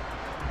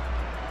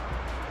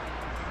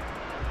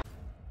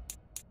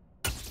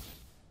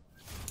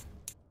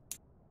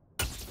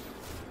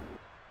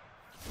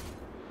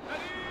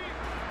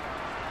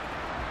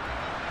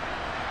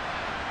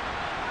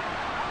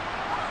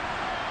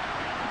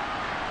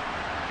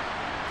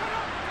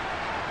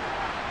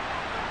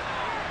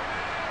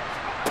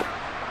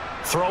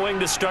 Throwing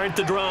to start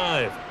the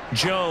drive,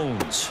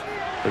 Jones.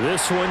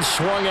 This one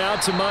swung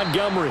out to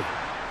Montgomery.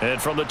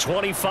 And from the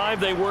 25,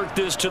 they work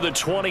this to the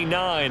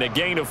 29, a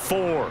gain of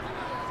 4.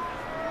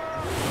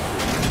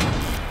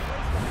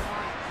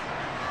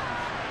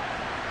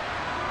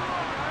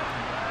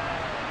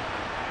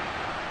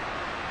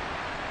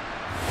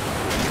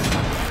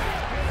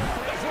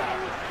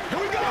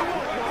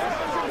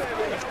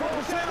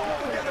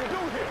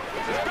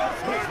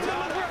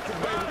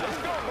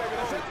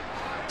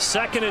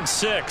 Second and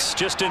 6,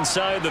 just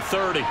inside the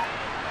 30.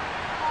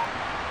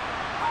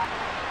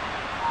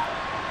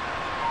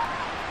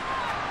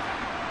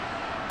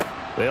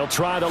 They'll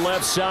try the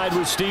left side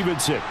with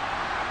Stevenson.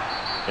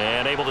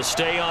 And able to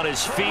stay on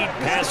his feet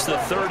past the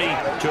 30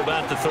 to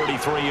about the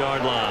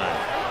 33-yard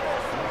line.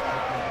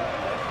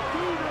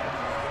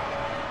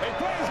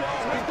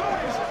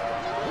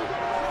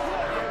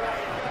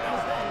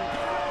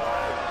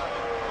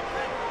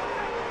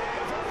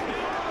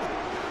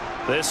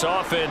 This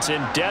offense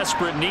in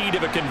desperate need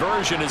of a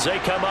conversion as they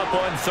come up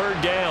on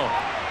 3rd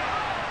down.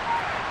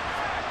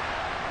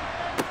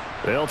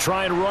 They'll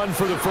try and run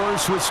for the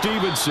first with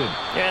Stevenson.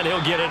 And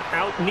he'll get it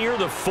out near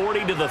the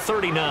 40 to the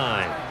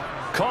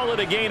 39. Call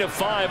it a gain of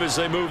 5 as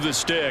they move the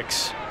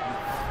sticks.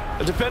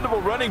 A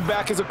dependable running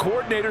back is a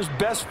coordinator's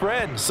best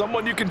friend.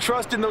 Someone you can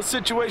trust in those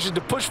situations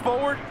to push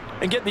forward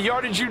and get the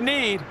yardage you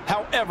need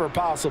however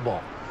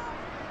possible.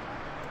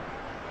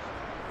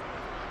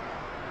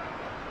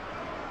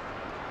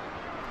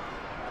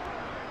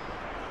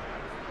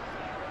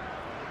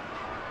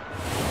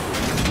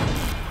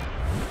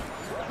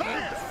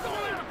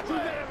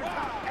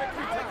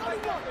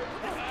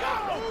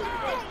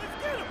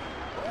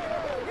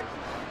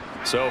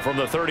 So from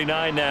the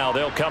 39 now,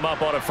 they'll come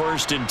up on a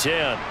 1st and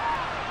 10.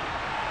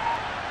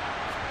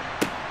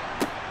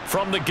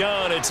 From the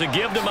gun, it's a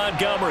give to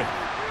Montgomery.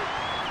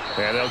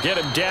 And they'll get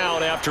him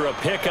down after a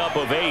pickup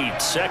of 8,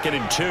 2nd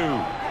and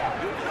 2.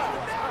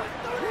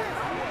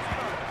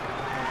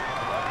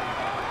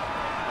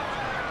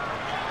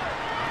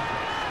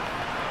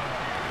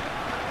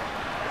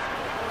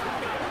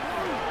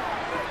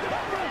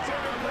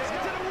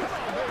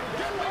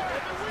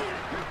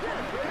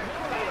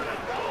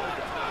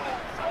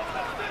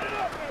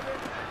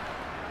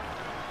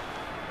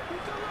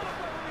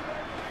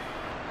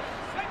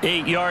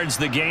 Eight yards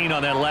the gain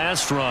on that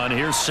last run.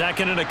 Here's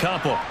 2nd and a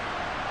couple.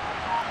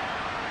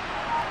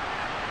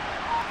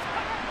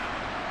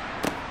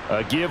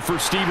 A give for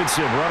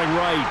Stevenson, running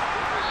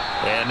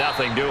right. And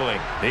nothing doing.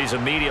 He's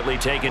immediately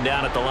taken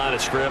down at the line of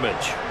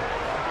scrimmage.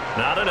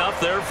 Not enough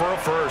there for a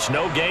first.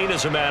 No gain,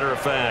 as a matter of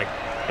fact.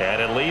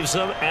 And it leaves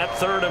them at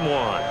 3rd and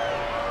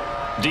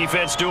 1.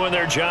 Defense doing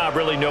their job,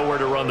 really nowhere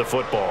to run the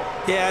football.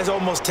 Yeah, it's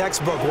almost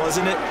textbook,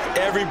 wasn't it?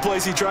 Every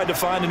place he tried to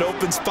find an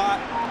open spot,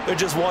 there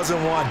just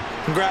wasn't one.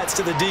 Congrats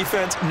to the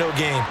defense, no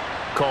gain.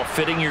 Call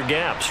fitting your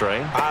gaps,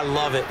 right? I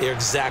love it. You're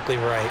exactly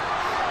right.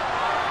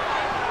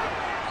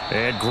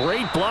 And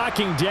great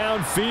blocking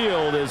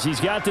downfield as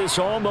he's got this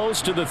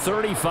almost to the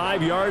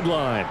 35-yard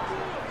line.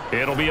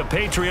 It'll be a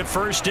Patriot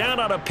first down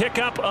on a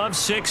pickup of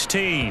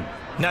 16.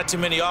 Not too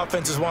many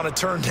offenses want to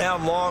turn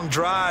down long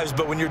drives,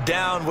 but when you're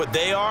down what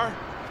they are,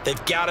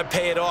 they've got to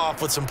pay it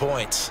off with some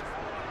points.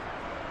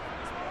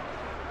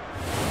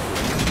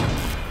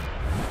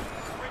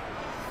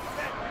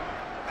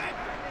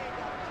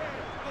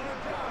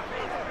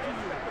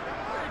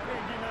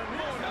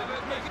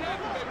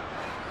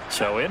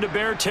 So into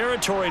Bear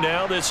territory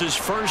now. This is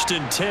 1st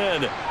and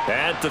 10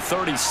 at the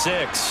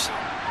 36.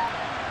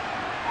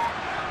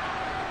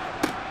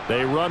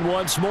 They run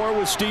once more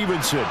with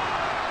Stevenson.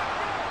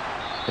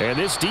 And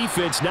this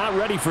defense not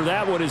ready for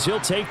that one as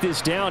he'll take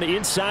this down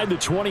inside the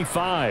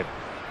 25.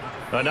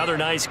 Another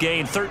nice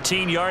gain,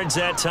 13 yards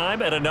that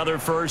time, and another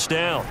first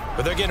down.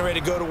 But they're getting ready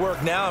to go to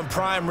work now in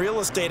prime real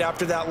estate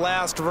after that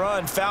last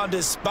run. Found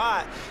his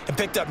spot and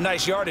picked up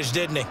nice yardage,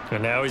 didn't he?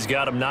 And now he's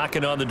got him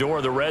knocking on the door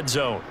of the red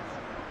zone.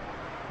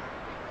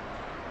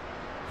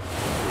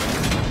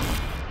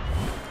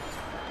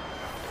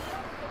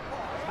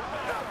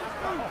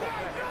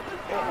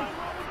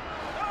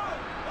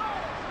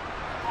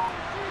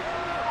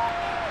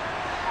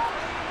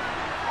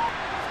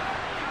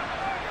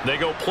 They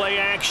go play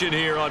action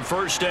here on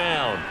first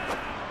down.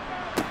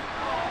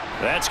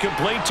 That's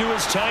complete to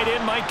his tight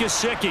end, Mike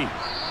Gesicki.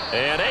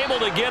 And able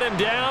to get him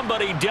down,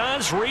 but he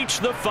does reach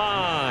the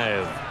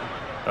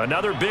 5.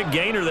 Another big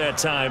gainer that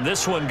time.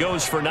 This one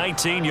goes for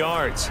 19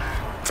 yards.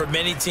 For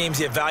many teams,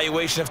 the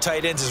evaluation of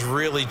tight ends has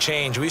really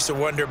changed. We used to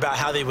wonder about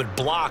how they would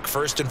block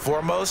first and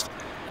foremost.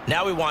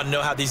 Now we want to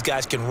know how these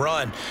guys can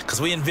run, because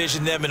we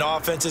envision them in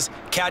offenses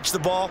catch the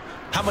ball.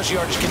 How much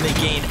yardage can they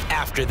gain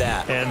after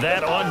that? And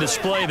that on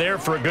display there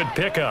for a good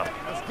pickup.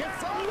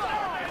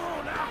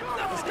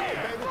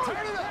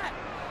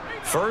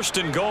 First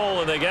and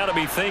goal, and they got to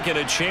be thinking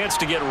a chance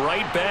to get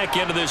right back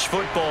into this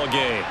football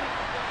game.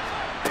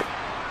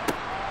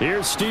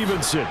 Here's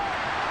Stevenson.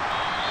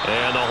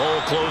 And the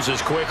hole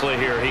closes quickly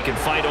here. He can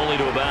fight only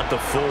to about the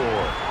 4.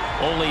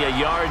 Only a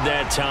yard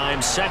that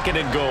time, second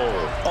and goal.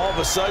 All of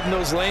a sudden,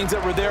 those lanes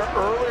that were there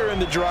earlier in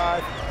the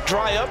drive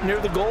dry up near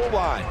the goal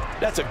line.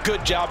 That's a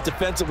good job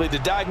defensively to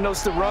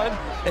diagnose the run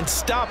and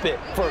stop it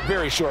for a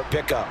very short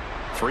pickup.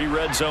 3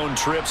 red zone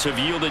trips have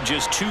yielded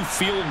just 2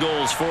 field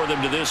goals for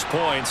them to this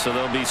point, so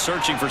they'll be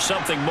searching for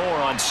something more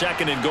on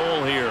second and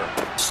goal here.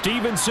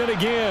 Stevenson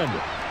again.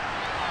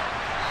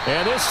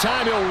 And this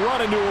time he'll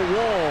run into a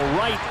wall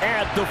right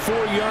at the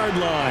 4-yard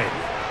line.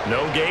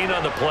 No gain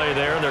on the play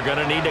there. They're going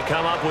to need to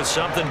come up with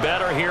something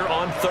better here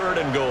on third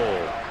and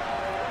goal.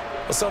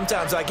 Well,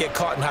 sometimes I get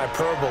caught in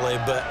hyperbole,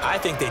 but I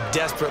think they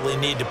desperately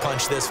need to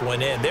punch this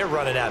one in. They're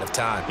running out of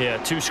time. Yeah,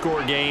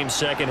 2-score game,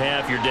 second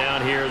half. You're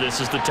down here.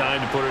 This is the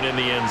time to put it in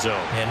the end zone.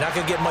 Yeah, not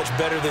going to get much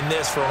better than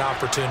this for an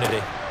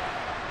opportunity.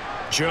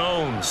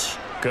 Jones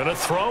going to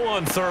throw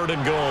on third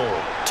and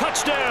goal.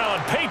 Touchdown,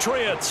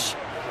 Patriots.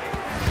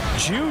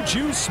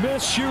 Juju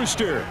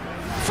Smith-Schuster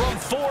from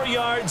 4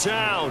 yards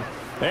out.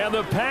 And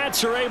the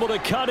Pats are able to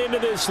cut into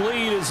this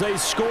lead as they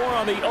score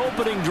on the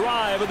opening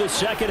drive of the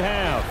second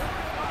half.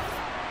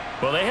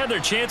 Well, they had their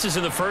chances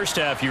in the first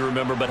half, you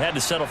remember, but had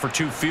to settle for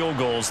 2 field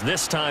goals.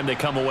 This time they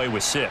come away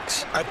with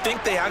 6. I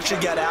think they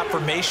actually got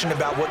affirmation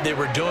about what they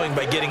were doing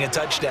by getting a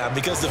touchdown,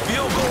 because the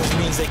field goals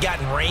means they got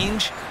in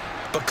range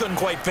but couldn't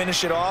quite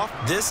finish it off.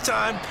 This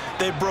time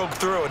they broke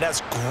through, and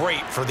that's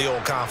great for the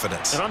old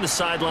confidence. And on the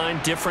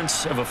sideline,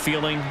 difference of a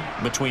feeling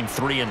between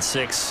 3 and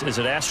 6, is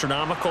it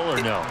astronomical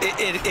or no?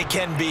 It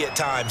can be at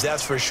times,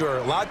 that's for sure.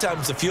 A lot of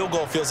times the field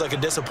goal feels like a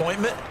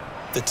disappointment.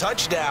 The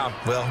touchdown,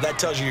 well, that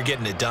tells you you're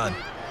getting it done.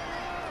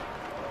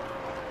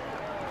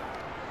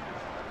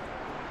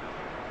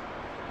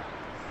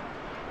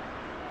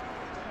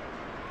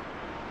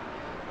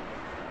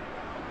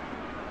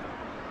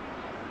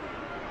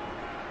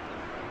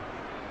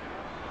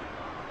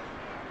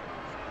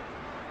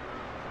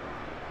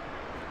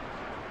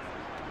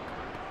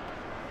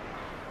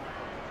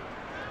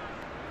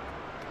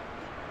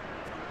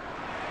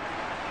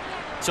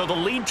 So the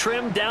lead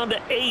trimmed down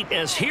to 8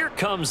 as here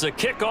comes the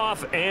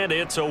kickoff, and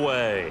it's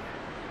away.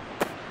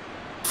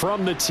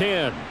 From the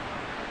 10.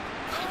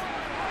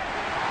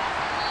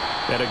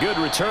 And a good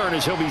return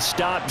as he'll be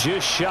stopped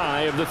just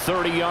shy of the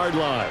 30-yard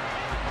line.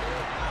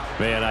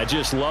 Man, I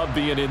just love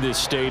being in this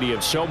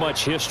stadium. So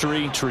much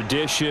history,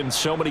 tradition,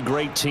 so many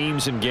great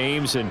teams and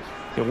games, and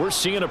we're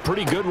seeing a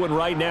pretty good one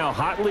right now,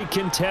 hotly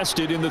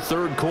contested in the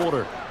third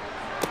quarter.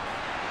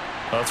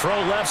 A throw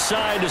left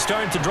side to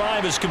start the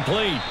drive is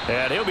complete.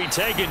 And he'll be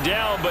taken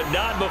down, but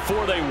not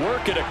before they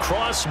work it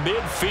across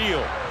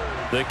midfield.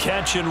 The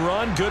catch and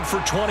run, good for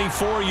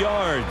 24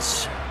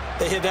 yards.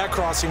 They hit that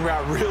crossing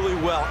route really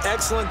well.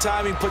 Excellent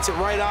timing, puts it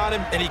right on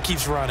him, and he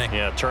keeps running.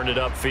 Yeah, turned it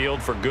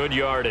upfield for good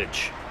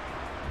yardage.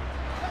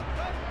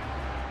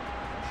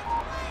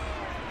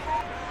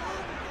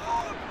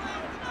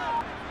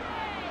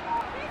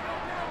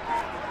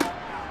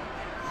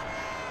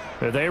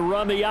 They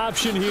run the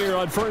option here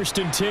on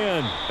 1st and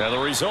 10. And the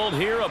result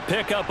here, a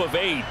pickup of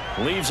 8.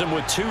 Leaves them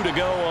with 2 to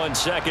go on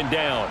second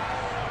down.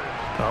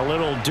 A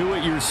little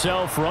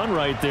do-it-yourself run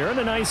right there, and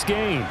a nice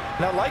gain.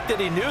 And I like that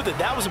he knew that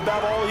that was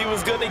about all he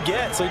was going to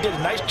get. So he did a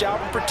nice job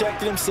of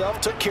protecting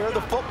himself, took care of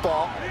the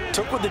football,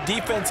 took what the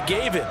defense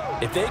gave him.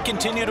 If they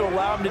continue to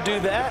allow him to do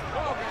that,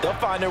 they'll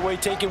find their way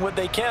taking what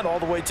they can all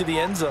the way to the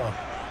end zone.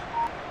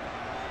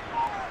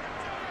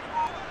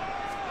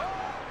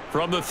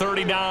 From the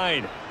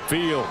 39.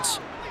 Fields.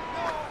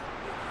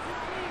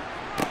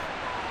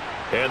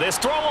 And this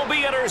throw will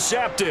be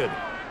intercepted.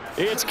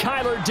 It's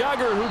Kyler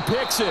Duggar who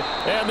picks it.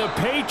 And the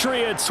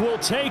Patriots will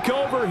take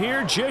over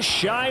here just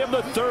shy of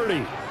the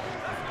 30.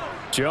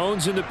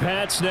 Jones and the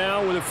Pats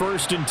now with a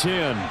 1st and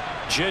 10.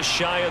 Just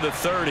shy of the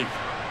 30.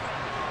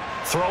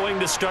 Throwing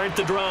to start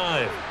the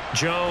drive.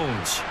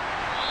 Jones.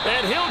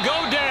 And he'll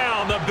go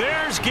down. The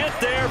Bears get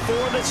there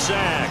for the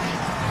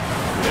sack.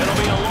 It'll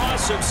be a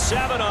loss of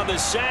 7 on the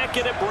sack,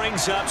 and it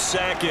brings up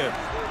second.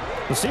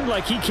 It seemed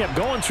like he kept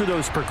going through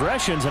those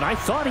progressions, and I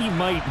thought he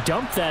might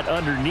dump that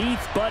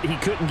underneath, but he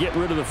couldn't get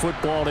rid of the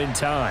football in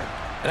time.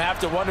 And I have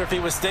to wonder if he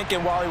was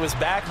thinking while he was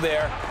back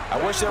there,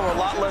 I wish there were a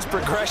lot less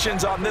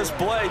progressions on this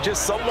play,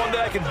 just someone that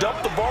I can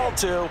dump the ball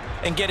to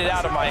and get it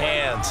out of my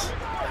hands.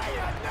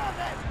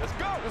 Let's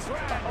go.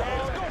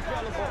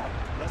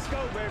 Let's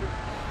go, baby.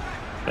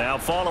 Now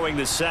following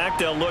the sack,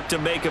 they'll look to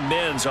make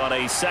amends on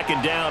a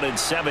 2nd down and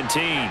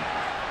 17.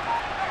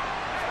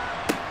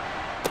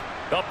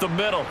 Up the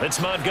middle, it's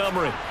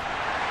Montgomery.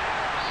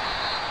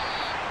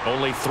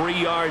 Only 3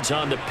 yards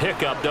on the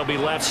pickup. They'll be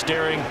left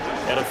staring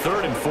at a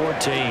 3rd and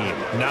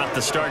 14. Not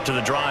the start to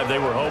the drive they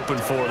were hoping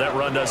for. That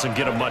run doesn't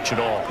get them much at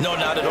all. No,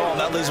 not at all.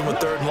 That leaves them with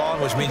 3rd and long,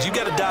 which means you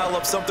got to dial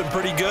up something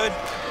pretty good.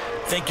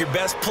 Think your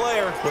best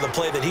player with a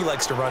play that he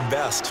likes to run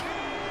best.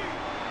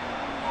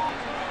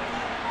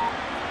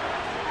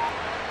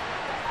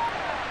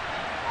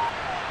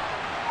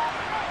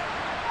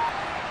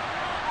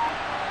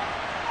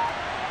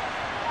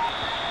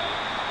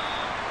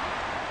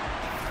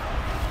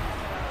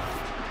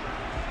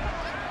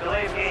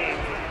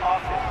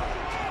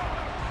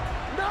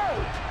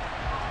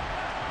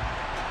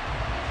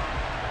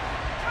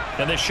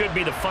 And this should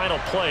be the final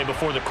play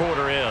before the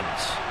quarter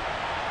ends.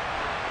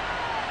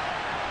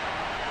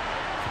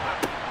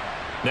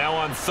 Now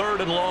on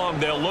 3rd and long,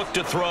 they'll look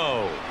to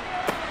throw.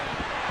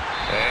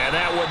 And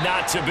that would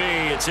not to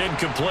be. It's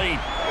incomplete.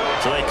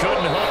 So they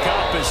couldn't hook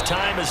up as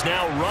time has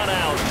now run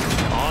out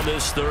on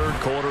this 3rd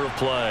quarter of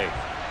play.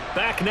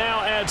 Back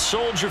now at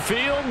Soldier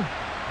Field.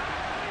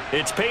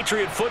 It's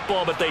Patriot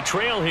football, but they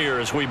trail here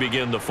as we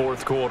begin the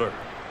 4th quarter.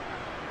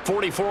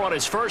 44 on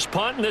his first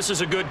punt, and this is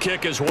a good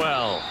kick as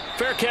well.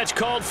 Fair catch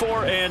called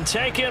for and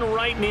taken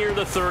right near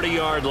the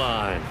 30-yard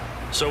line.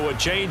 So a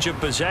change of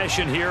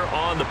possession here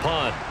on the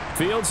punt.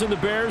 Fields and the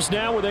Bears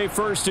now with a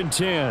 1st and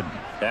 10.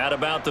 At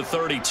about the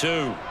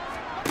 32.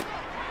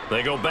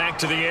 They go back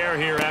to the air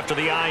here after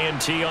the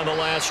INT on the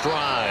last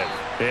drive.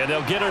 And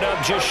they'll get it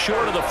up just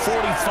short of the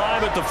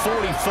 45 at the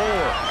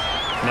 44.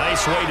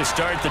 Nice way to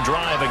start the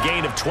drive, a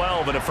gain of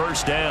 12 and a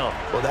 1st down.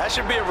 Well, that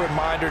should be a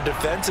reminder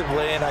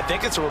defensively, and I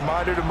think it's a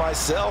reminder to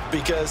myself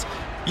because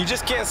you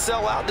just can't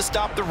sell out to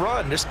stop the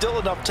run. There's still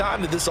enough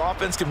time that this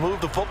offense can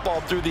move the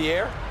football through the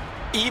air,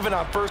 even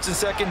on 1st and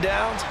 2nd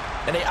downs,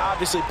 and they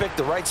obviously picked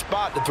the right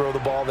spot to throw the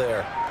ball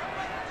there.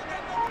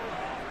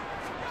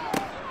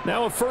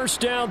 Now a 1st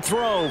down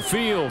throw,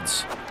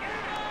 Fields.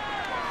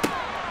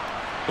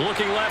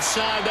 Looking left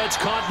side, that's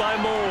caught by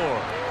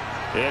Moore.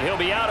 And he'll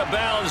be out of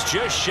bounds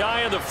just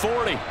shy of the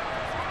 40.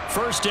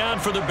 1st down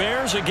for the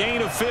Bears, a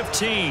gain of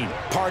 15.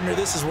 Partner,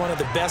 this is one of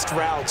the best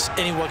routes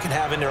anyone can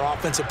have in their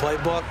offensive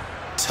playbook.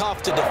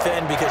 Tough to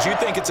defend because you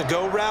think it's a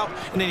go route,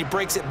 and then he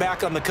breaks it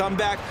back on the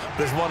comeback. But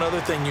there's one other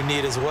thing you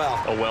need as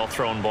well. A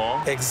well-thrown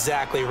ball?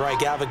 Exactly right.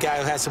 You have a guy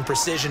who has some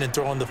precision in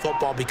throwing the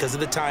football because of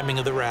the timing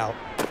of the route.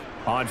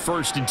 On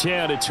 1st and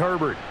 10, it's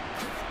Herbert.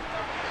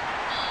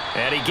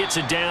 And he gets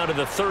it down to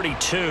the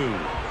 32.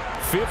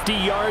 50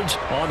 yards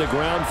on the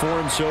ground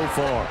for him so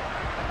far.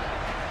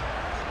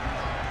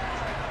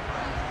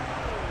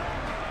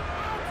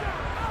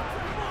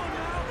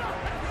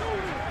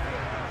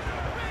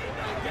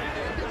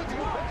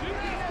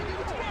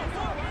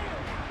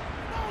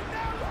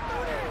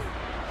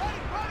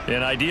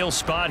 An ideal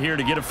spot here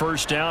to get a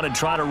 1st down and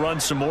try to run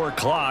some more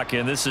clock,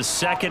 and this is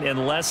 2nd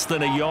and less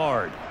than a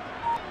yard.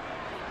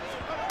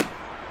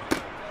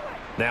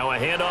 Now a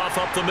handoff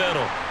up the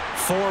middle.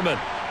 Foreman.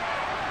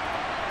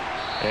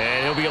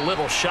 And he'll be a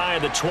little shy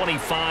of the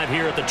 25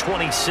 here at the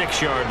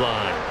 26-yard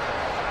line.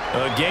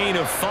 A gain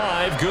of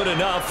 5, good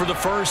enough for the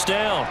 1st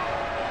down.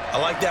 I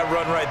like that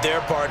run right there,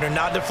 partner.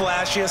 Not the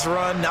flashiest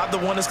run, not the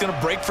one that's going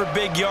to break for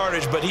big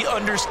yardage, but he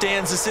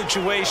understands the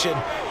situation,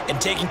 and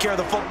taking care of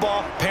the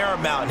football,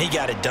 paramount, and he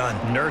got it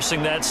done.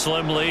 Nursing that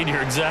slim lead,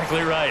 you're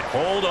exactly right.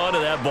 Hold on to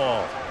that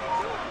ball.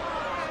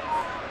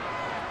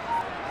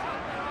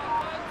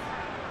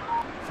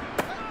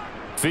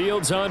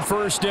 Fields on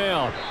 1st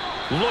down.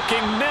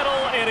 Looking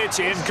middle, and it's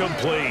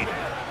incomplete.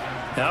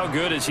 How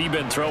good has he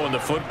been throwing the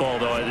football,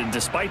 though? And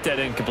despite that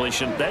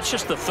incompletion, that's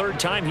just the 3rd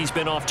time he's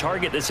been off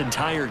target this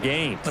entire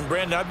game. And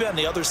Brandon, I've been on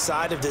the other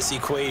side of this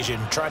equation,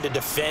 trying to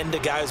defend a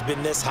guy who's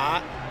been this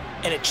hot,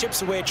 and it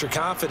chips away at your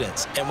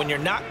confidence. And when you're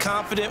not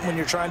confident when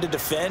you're trying to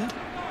defend,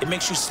 it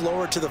makes you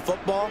slower to the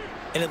football,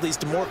 and it leads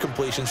to more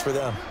completions for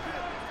them.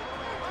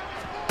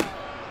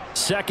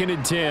 2nd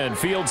and 10,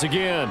 Fields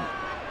again.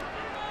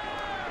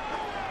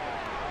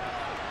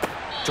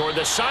 Toward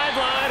the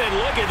sideline, and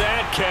look at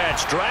that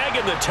catch.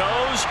 Dragging the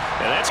toes,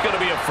 and that's going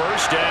to be a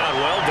 1st down.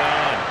 Well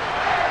done.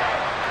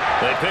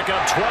 They pick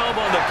up 12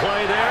 on the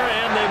play there,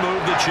 and they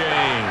move the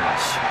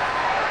chains.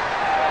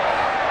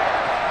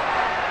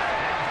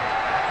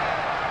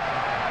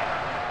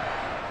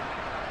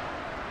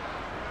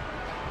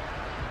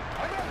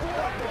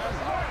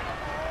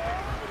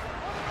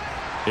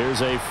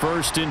 Here's a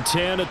 1st and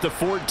 10 at the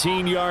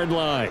 14-yard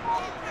line.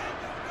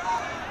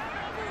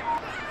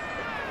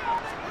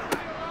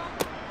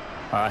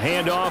 A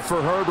handoff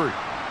for Herbert.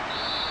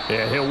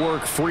 And he'll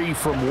work free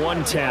from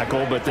one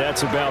tackle, but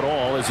that's about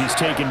all as he's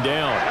taken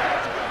down.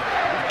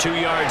 2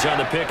 yards on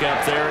the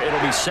pickup there. It'll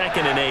be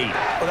 2nd and 8.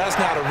 Well, that's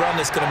not a run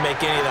that's going to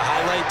make any of the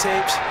highlight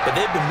tapes, but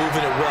they've been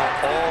moving it well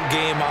all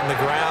game on the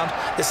ground.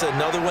 This is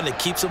another one that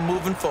keeps them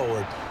moving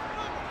forward.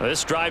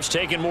 This drive's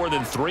taken more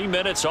than 3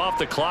 minutes off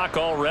the clock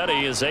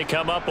already as they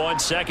come up on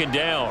 2nd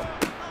down.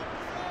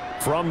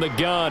 From the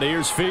gun,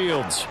 here's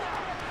Fields.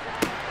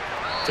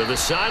 To the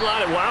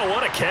sideline. Wow,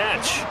 what a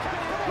catch.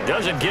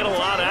 Doesn't get a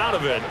lot out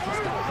of it,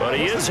 but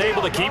he is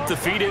able to keep the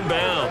feet in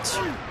bounds.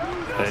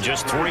 And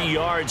just 3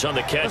 yards on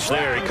the catch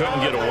there. He couldn't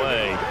get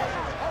away.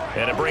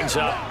 And it brings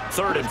up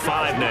 3rd and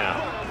 5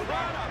 now.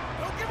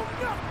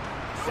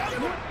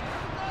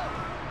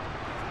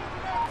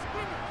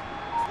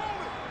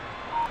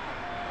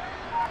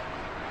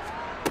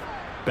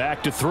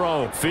 Back to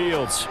throw.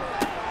 Fields.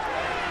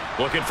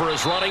 Looking for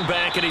his running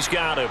back, and he's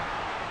got him.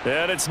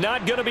 And it's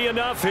not going to be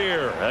enough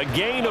here. A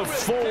gain of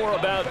 4,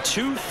 about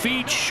 2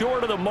 feet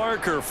short of the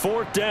marker.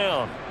 4th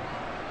down.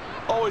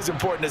 Always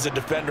important as a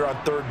defender on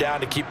 3rd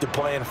down to keep the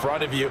play in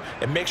front of you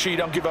and make sure you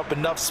don't give up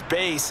enough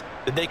space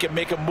that they can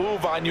make a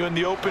move on you in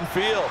the open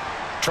field.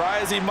 Try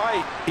as he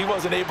might, he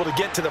wasn't able to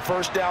get to the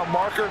 1st down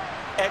marker.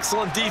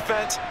 Excellent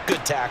defense,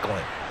 good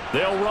tackling.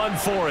 They'll run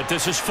for it.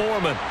 This is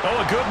Foreman.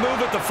 Oh, a good move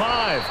at the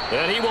 5.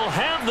 And he will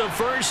have the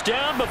 1st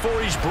down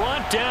before he's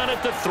brought down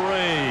at the 3.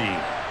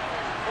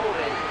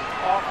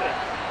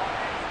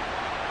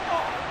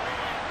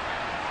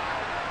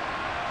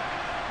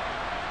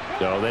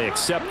 So they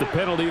accept the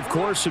penalty, of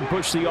course, and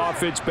push the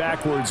offense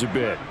backwards a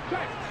bit.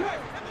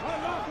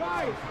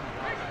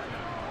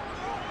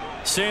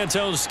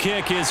 Santos'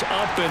 kick is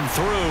up and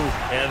through,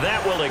 and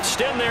that will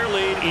extend their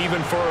lead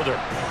even further.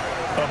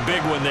 A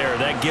big one there.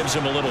 That gives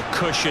them a little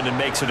cushion and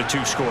makes it a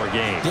 2-score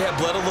game. Yeah,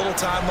 bled a little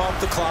time off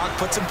the clock,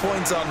 put some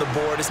points on the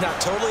board. It's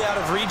not totally out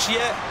of reach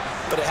yet,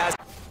 but it has.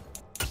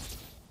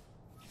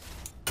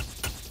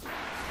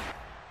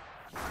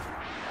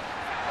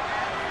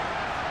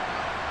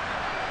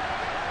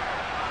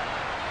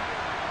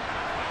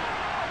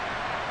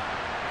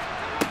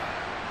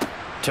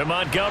 To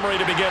Montgomery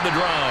to begin the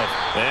drive.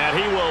 And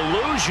he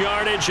will lose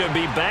yardage and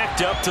be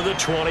backed up to the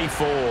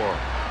 24.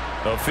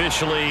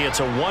 Officially, it's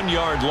a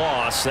 1-yard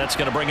loss. That's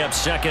going to bring up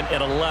 2nd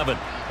and 11.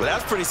 Well,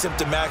 that's pretty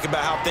symptomatic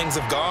about how things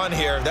have gone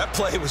here. That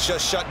play was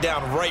just shut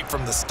down right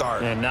from the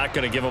start. And not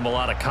going to give them a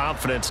lot of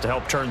confidence to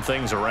help turn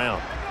things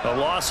around. A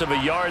loss of a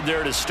yard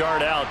there to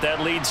start out.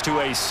 That leads to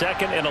a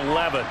 2nd and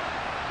 11.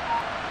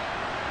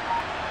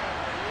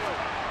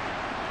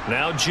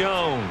 Now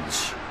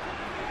Jones.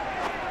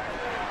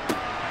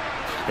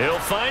 He'll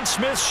find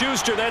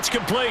Smith-Schuster. That's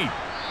complete.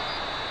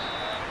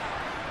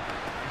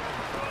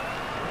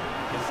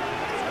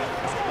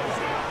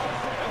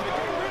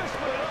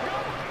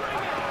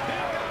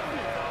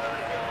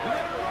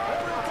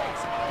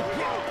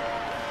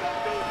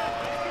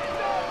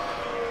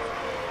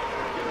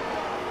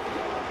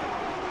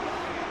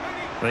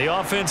 The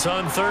offense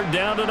on 3rd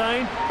down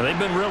tonight, they've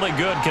been really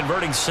good,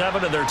 converting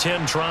 7 of their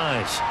 10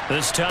 tries.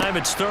 This time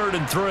it's 3rd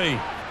and 3.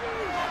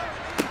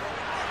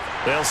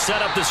 They'll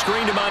set up the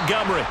screen to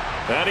Montgomery.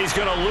 And he's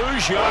going to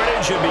lose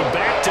yardage and be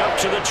backed up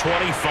to the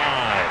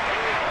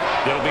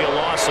 25. There'll be a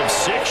loss of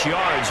 6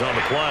 yards on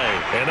the play.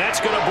 And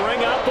that's going to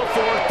bring up a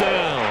 4th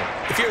down.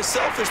 If you're a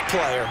selfish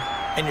player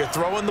and you're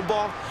throwing the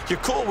ball, you're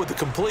cool with the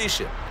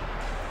completion.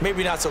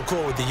 Maybe not so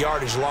cool with the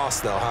yardage loss,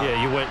 though, huh?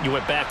 Yeah, you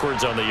went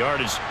backwards on the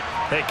yardage.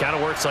 Hey, it kind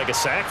of works like a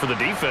sack for the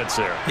defense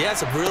there. Yeah,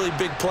 it's a really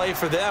big play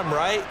for them,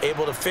 right?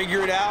 Able to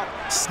figure it out,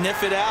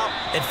 sniff it out,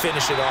 and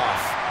finish it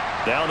off.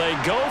 Now they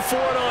go for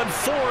it on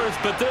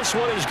 4th, but this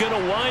one is going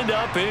to wind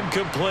up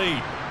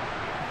incomplete.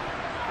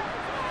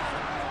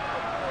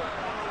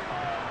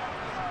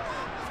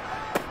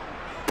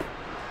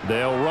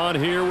 They'll run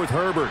here with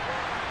Herbert.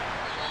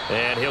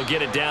 And he'll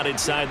get it down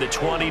inside the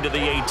 20 to the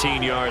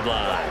 18-yard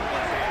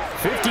line.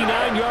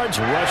 59 yards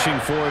rushing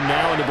for him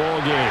now in the ball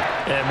game.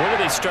 And when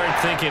do they start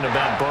thinking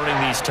about burning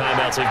these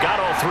timeouts? They've got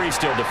all 3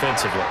 still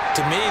defensively.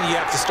 To me, you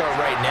have to start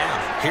right now.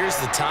 Here's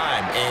the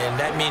time, and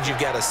that means you've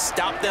got to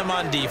stop them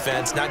on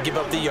defense, not give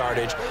up the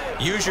yardage,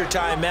 use your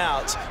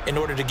timeouts in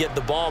order to get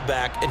the ball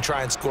back and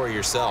try and score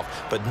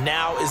yourself. But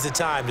now is the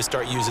time to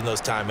start using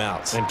those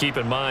timeouts. And keep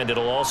in mind,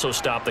 it'll also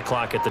stop the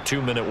clock at the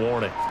 2-minute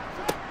warning.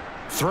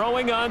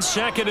 Throwing on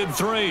 2nd and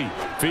 3.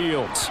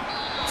 Fields.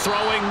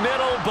 Throwing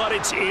middle, but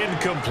it's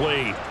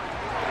incomplete.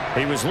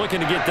 He was looking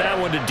to get that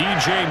one to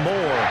DJ Moore,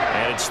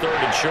 and it's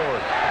 3rd and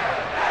short.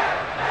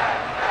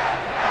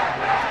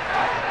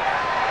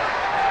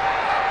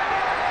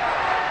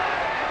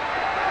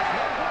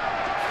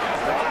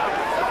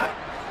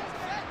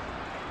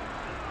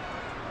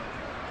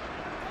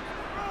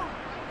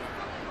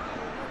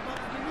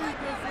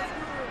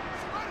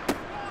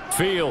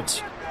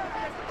 Fields.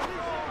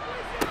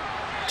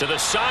 To the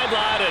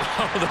sideline, and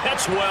oh,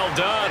 that's well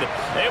done.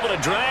 Able to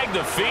drag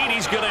the feet.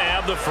 He's going to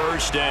have the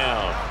 1st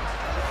down.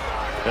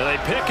 And they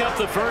pick up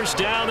the 1st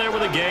down there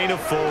with a gain of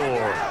 4.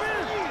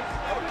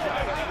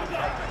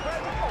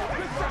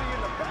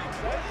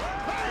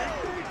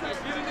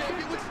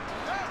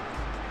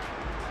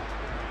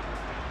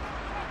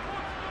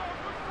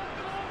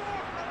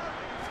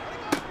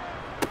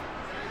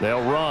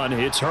 They'll run.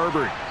 It's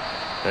Herbert.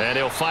 And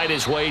he'll fight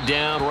his way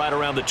down right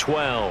around the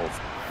 12.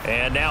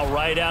 And now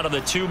right out of the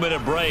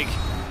 2-minute break,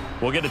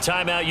 we'll get a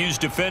timeout used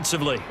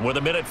defensively with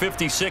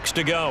 1:56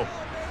 to go.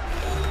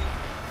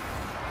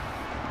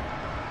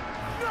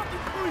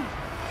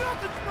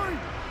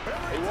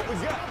 Hey, what we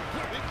got?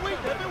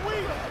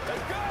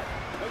 Let's go.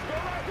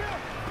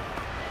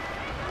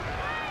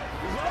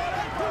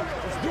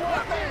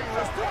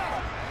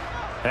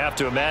 Have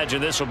to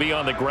imagine this will be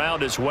on the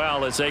ground as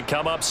well as they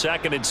come up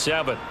 2nd and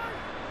 7.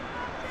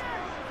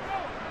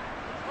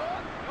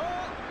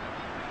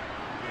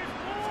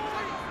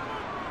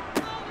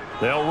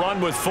 They'll run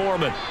with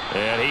Foreman.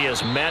 And he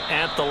is met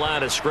at the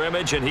line of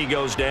scrimmage, and he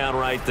goes down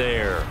right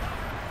there.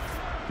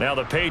 Now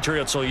the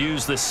Patriots will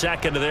use the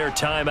 2nd of their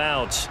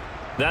timeouts.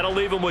 That'll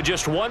leave them with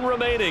just 1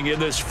 remaining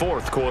in this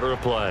 4th quarter of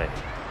play.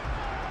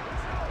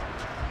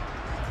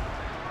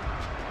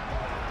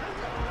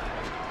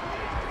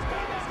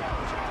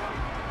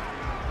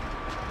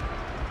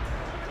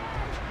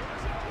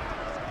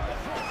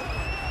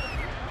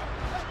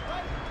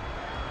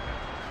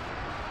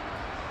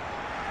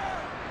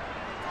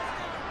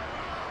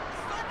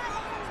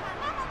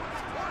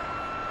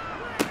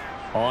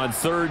 On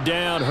 3rd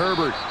down,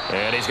 Herbert.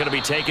 And he's going to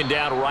be taken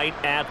down right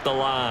at the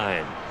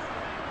line.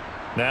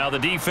 Now the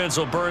defense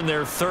will burn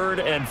their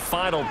 3rd and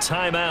final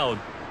timeout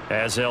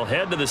as they'll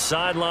head to the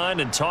sideline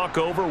and talk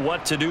over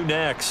what to do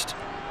next.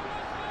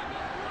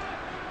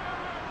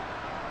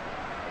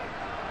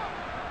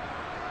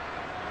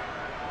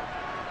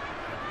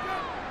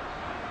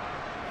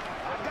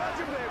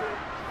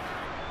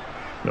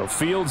 No,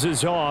 Fields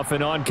is off,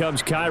 and on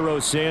comes Cairo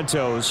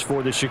Santos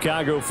for the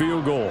Chicago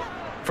field goal.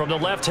 From the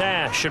left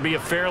hash, should be a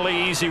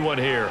fairly easy one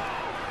here.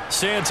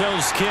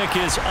 Santos' kick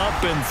is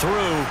up and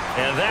through,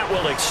 and that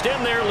will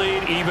extend their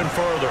lead even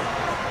further.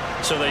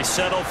 So they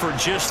settle for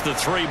just the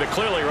 3, but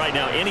clearly right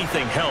now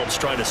anything helps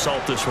trying to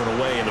salt this one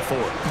away in the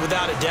 4th.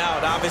 Without a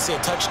doubt, obviously a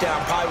touchdown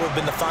probably would have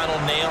been the final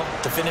nail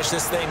to finish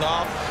this thing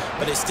off,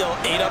 but it's still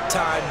 8 up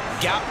time,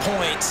 got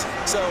points.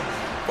 So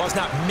while it's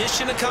not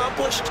mission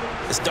accomplished,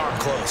 it's darn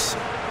close.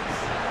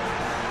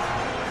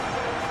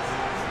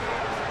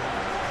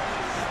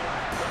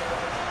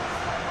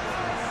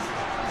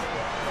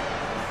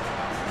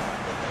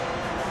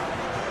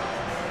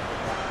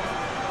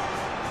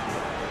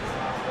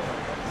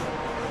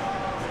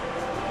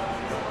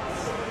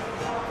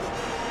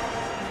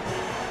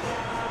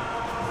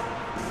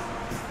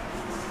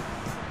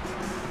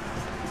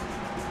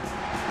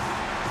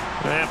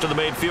 After the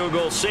made field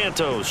goal,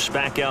 Santos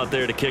back out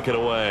there to kick it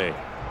away.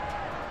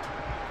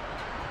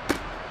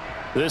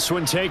 This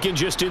one taken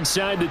just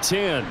inside the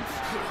 10.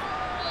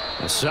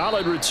 A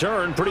solid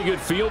return, pretty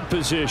good field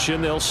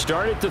position. They'll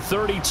start at the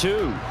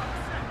 32.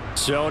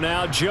 So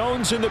now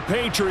Jones and the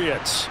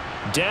Patriots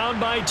Down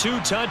by 2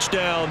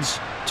 touchdowns.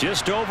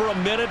 Just over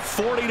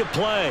 1:40 to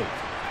play.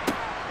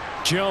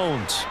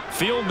 Jones,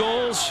 field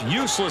goals,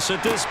 useless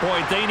at this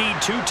point. They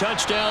need 2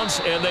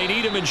 touchdowns, and they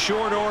need them in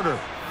short order.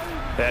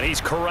 And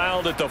he's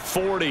corralled at the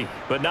 40,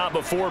 but not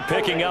before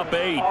picking up 8.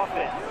 Hey, y'all,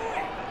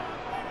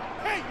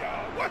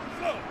 what's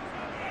up?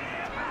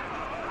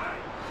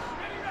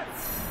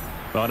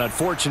 Well, an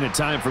unfortunate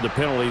time for the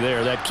penalty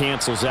there. That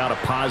cancels out a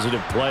positive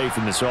play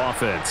from this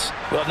offense.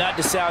 Well, not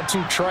to sound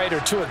too trite or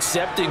too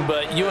accepting,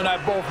 but you and I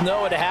both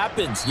know it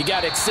happens. You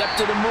got to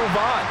accept it and move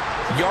on.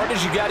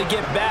 Yardage, you got to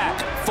get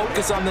back.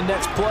 Focus on the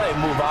next play,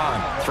 move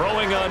on.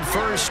 Throwing on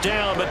 1st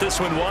down, but this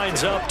one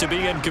winds up to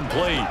be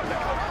incomplete.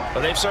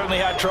 Well, they've certainly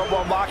had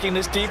trouble unlocking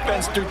this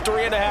defense through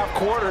 3.5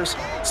 quarters,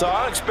 so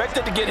I don't expect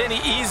it to get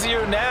any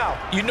easier now.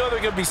 You know they're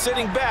going to be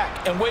sitting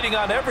back and waiting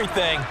on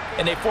everything,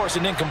 and they force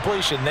an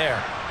incompletion there.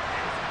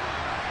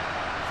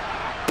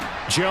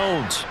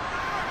 Jones.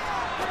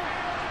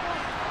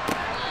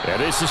 And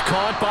this is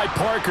caught by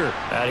Parker.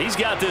 And he's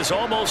got this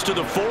almost to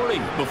the 40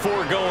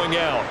 before going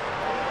out.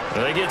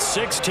 They get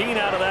 16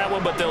 out of that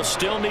one, but they'll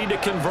still need to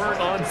convert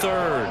on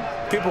 3rd.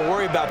 People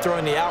worry about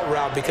throwing the out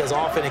route because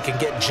often it can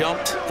get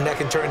jumped, and that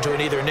can turn into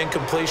either an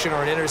incompletion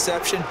or an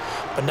interception.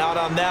 But not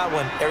on that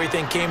one.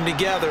 Everything came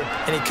together,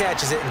 and he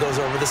catches it and goes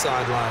over the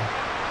sideline.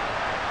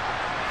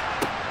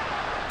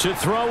 To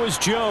throw is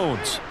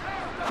Jones.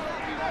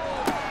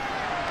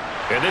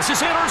 And this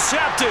is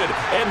intercepted,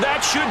 and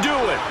that should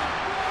do it.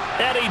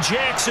 Eddie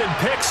Jackson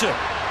picks it.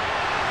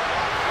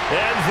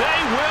 And they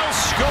will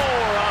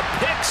score a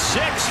pick-6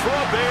 for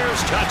a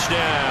Bears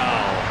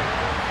touchdown.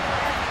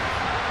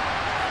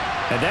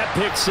 And that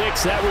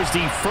pick-6, that was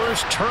the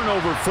first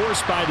turnover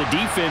forced by the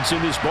defense in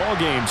this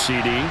ballgame,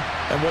 CD.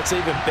 And what's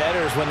even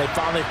better is when they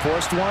finally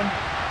forced one,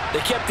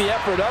 they kept the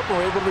effort up and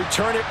were able to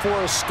return it for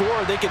a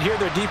score. They could hear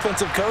their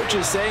defensive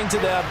coaches saying to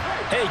them,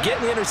 hey,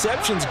 getting the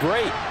interception's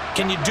great.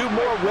 Can you do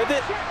more with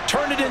it?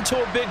 Turn it into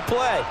a big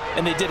play.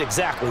 And they did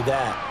exactly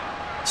that.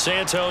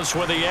 Santos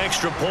with the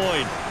extra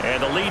point,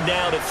 and the lead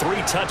now to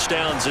 3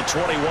 touchdowns at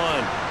 21.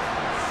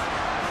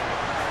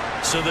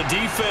 So the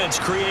defense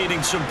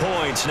creating some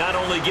points, not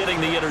only getting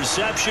the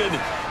interception,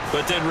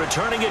 but then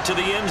returning it to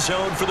the end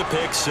zone for the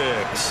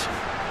pick-6.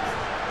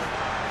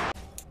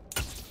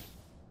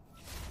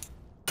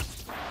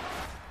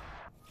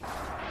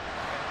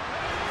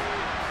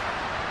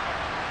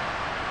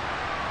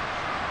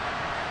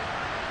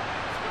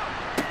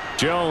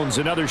 Jones,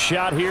 another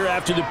shot here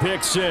after the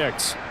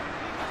pick-6.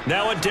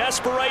 Now a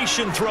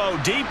desperation throw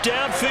deep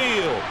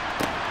downfield.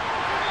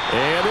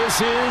 And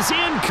this is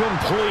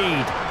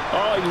incomplete.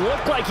 Oh, he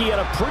looked like he had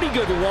a pretty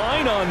good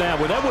line on that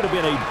one. That would have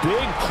been a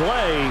big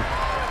play.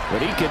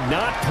 but he could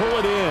not pull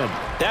it in.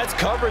 That's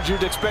coverage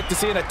you'd expect to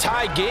see in a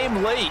tie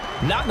game late.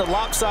 Not in a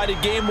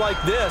lopsided game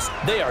like this.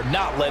 They are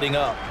not letting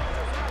up.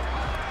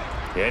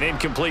 An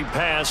incomplete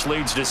pass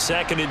leads to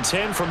 2nd and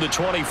 10 from the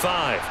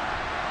 25.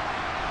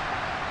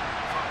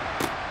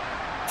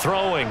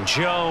 Throwing,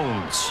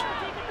 Jones.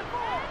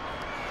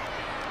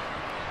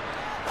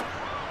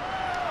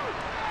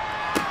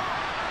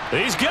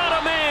 He's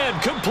got a man,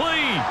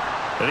 complete.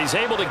 And he's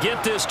able to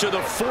get this to the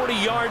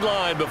 40-yard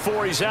line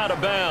before he's out of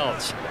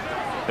bounds.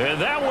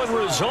 And that one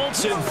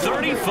results in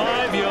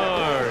 35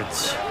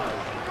 yards.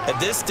 At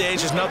this stage,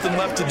 there's nothing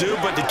left to do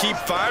but to keep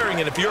firing.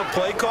 And if you're a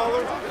play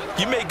caller,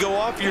 you may go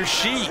off your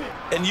sheet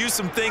and use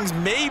some things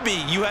maybe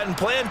you hadn't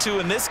planned to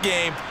in this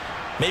game.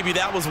 Maybe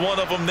that was one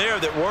of them there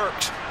that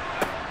worked.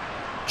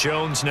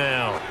 Jones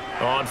now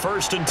on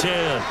 1st and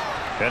 10.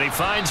 And he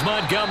finds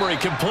Montgomery,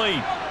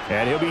 complete.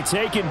 And he'll be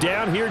taken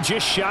down here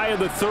just shy of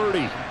the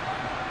 30.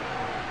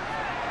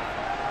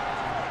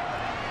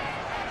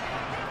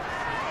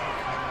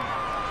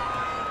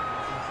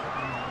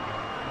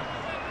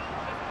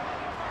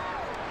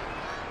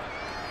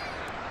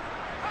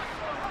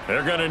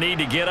 They're going to need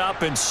to get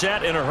up and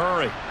set in a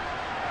hurry.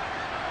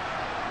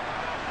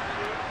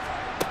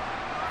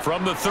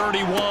 From the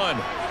 31,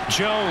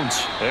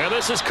 Jones. And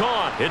this is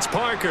caught. It's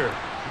Parker.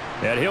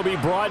 And he'll be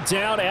brought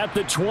down at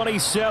the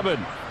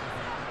 27.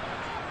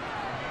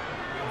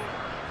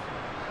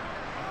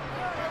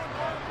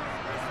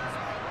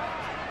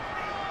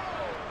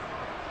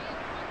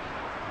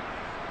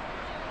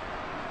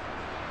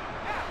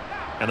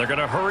 And they're going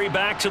to hurry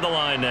back to the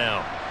line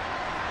now.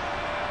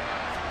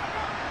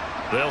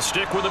 They'll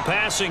stick with the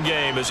passing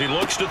game as he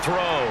looks to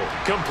throw.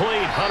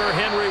 Complete. Hunter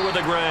Henry with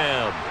a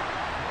grab.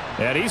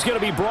 And he's going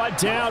to be brought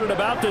down at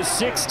about the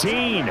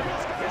 16.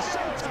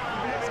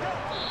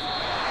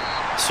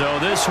 So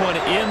this one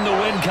in the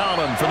win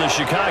column for the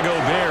Chicago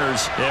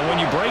Bears. And when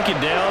you break it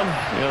down,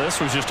 this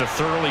was just a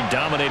thoroughly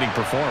dominating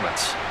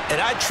performance. And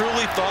I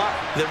truly thought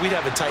that we'd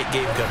have a tight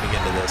game coming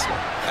into this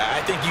one. I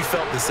think you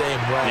felt the same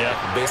way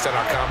based on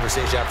our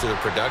conversation after the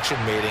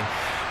production meeting.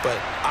 But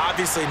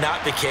obviously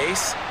not the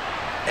case.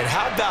 And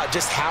how about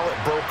just how it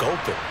broke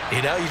open?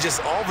 You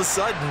just all of a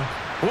sudden,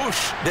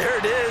 whoosh, there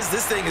it is.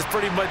 This thing is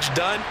pretty much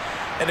done.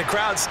 And the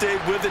crowd stayed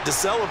with it to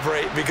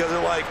celebrate because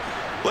they're like,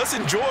 let's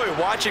enjoy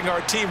watching our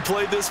team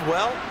play this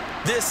well.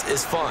 This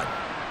is fun.